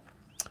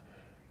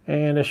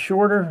 And a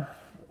shorter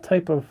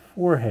type of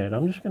forehead.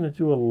 I'm just going to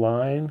do a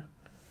line.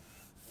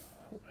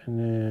 And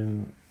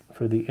then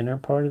for the inner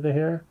part of the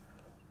hair.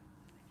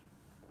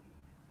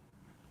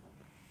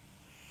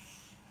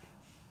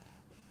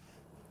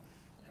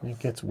 And it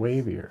gets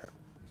wavier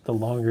the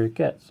longer it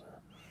gets.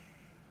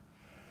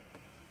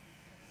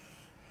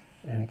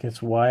 And it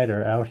gets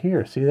wider out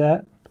here. See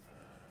that?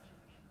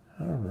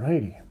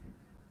 Alrighty.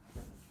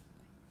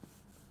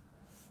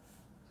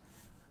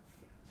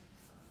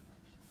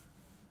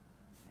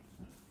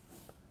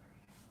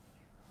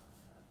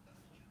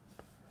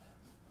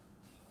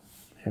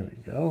 There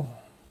we go.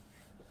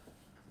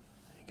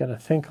 You gotta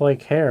think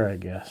like hair, I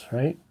guess,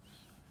 right?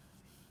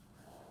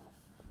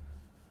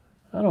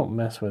 I don't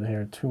mess with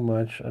hair too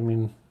much. I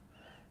mean,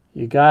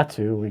 we got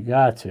to,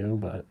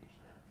 but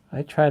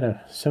I try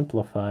to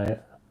simplify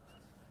it.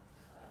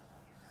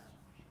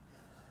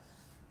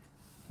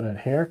 But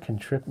hair can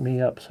trip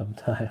me up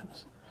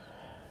sometimes.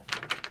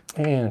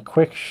 And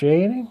quick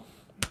shading.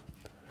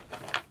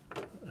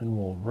 And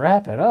we'll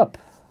wrap it up.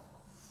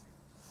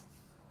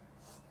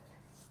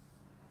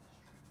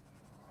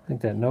 I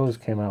think that nose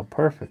came out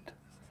perfect.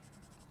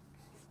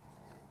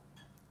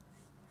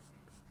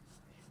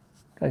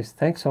 Guys,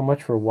 thanks so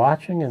much for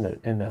watching in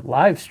the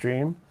live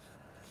stream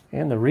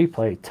and the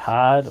replay.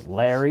 Todd,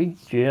 Larry,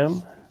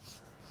 Jim,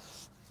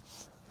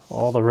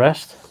 all the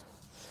rest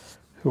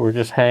who are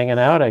just hanging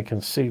out. I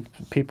can see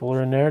people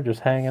are in there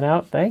just hanging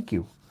out. Thank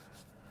you.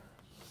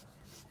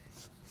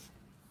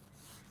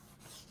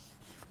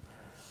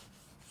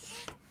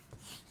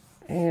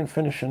 And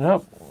finishing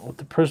up with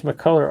the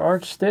Prismacolor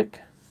art stick.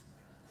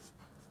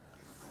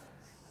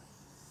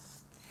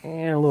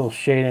 And a little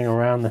shading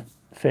around the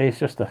face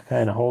just to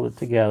kind of hold it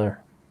together.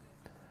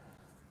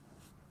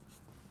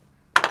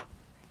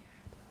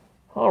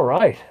 All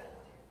right.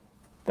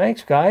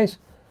 Thanks, guys.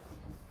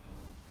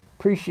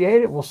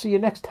 Appreciate it. We'll see you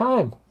next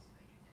time.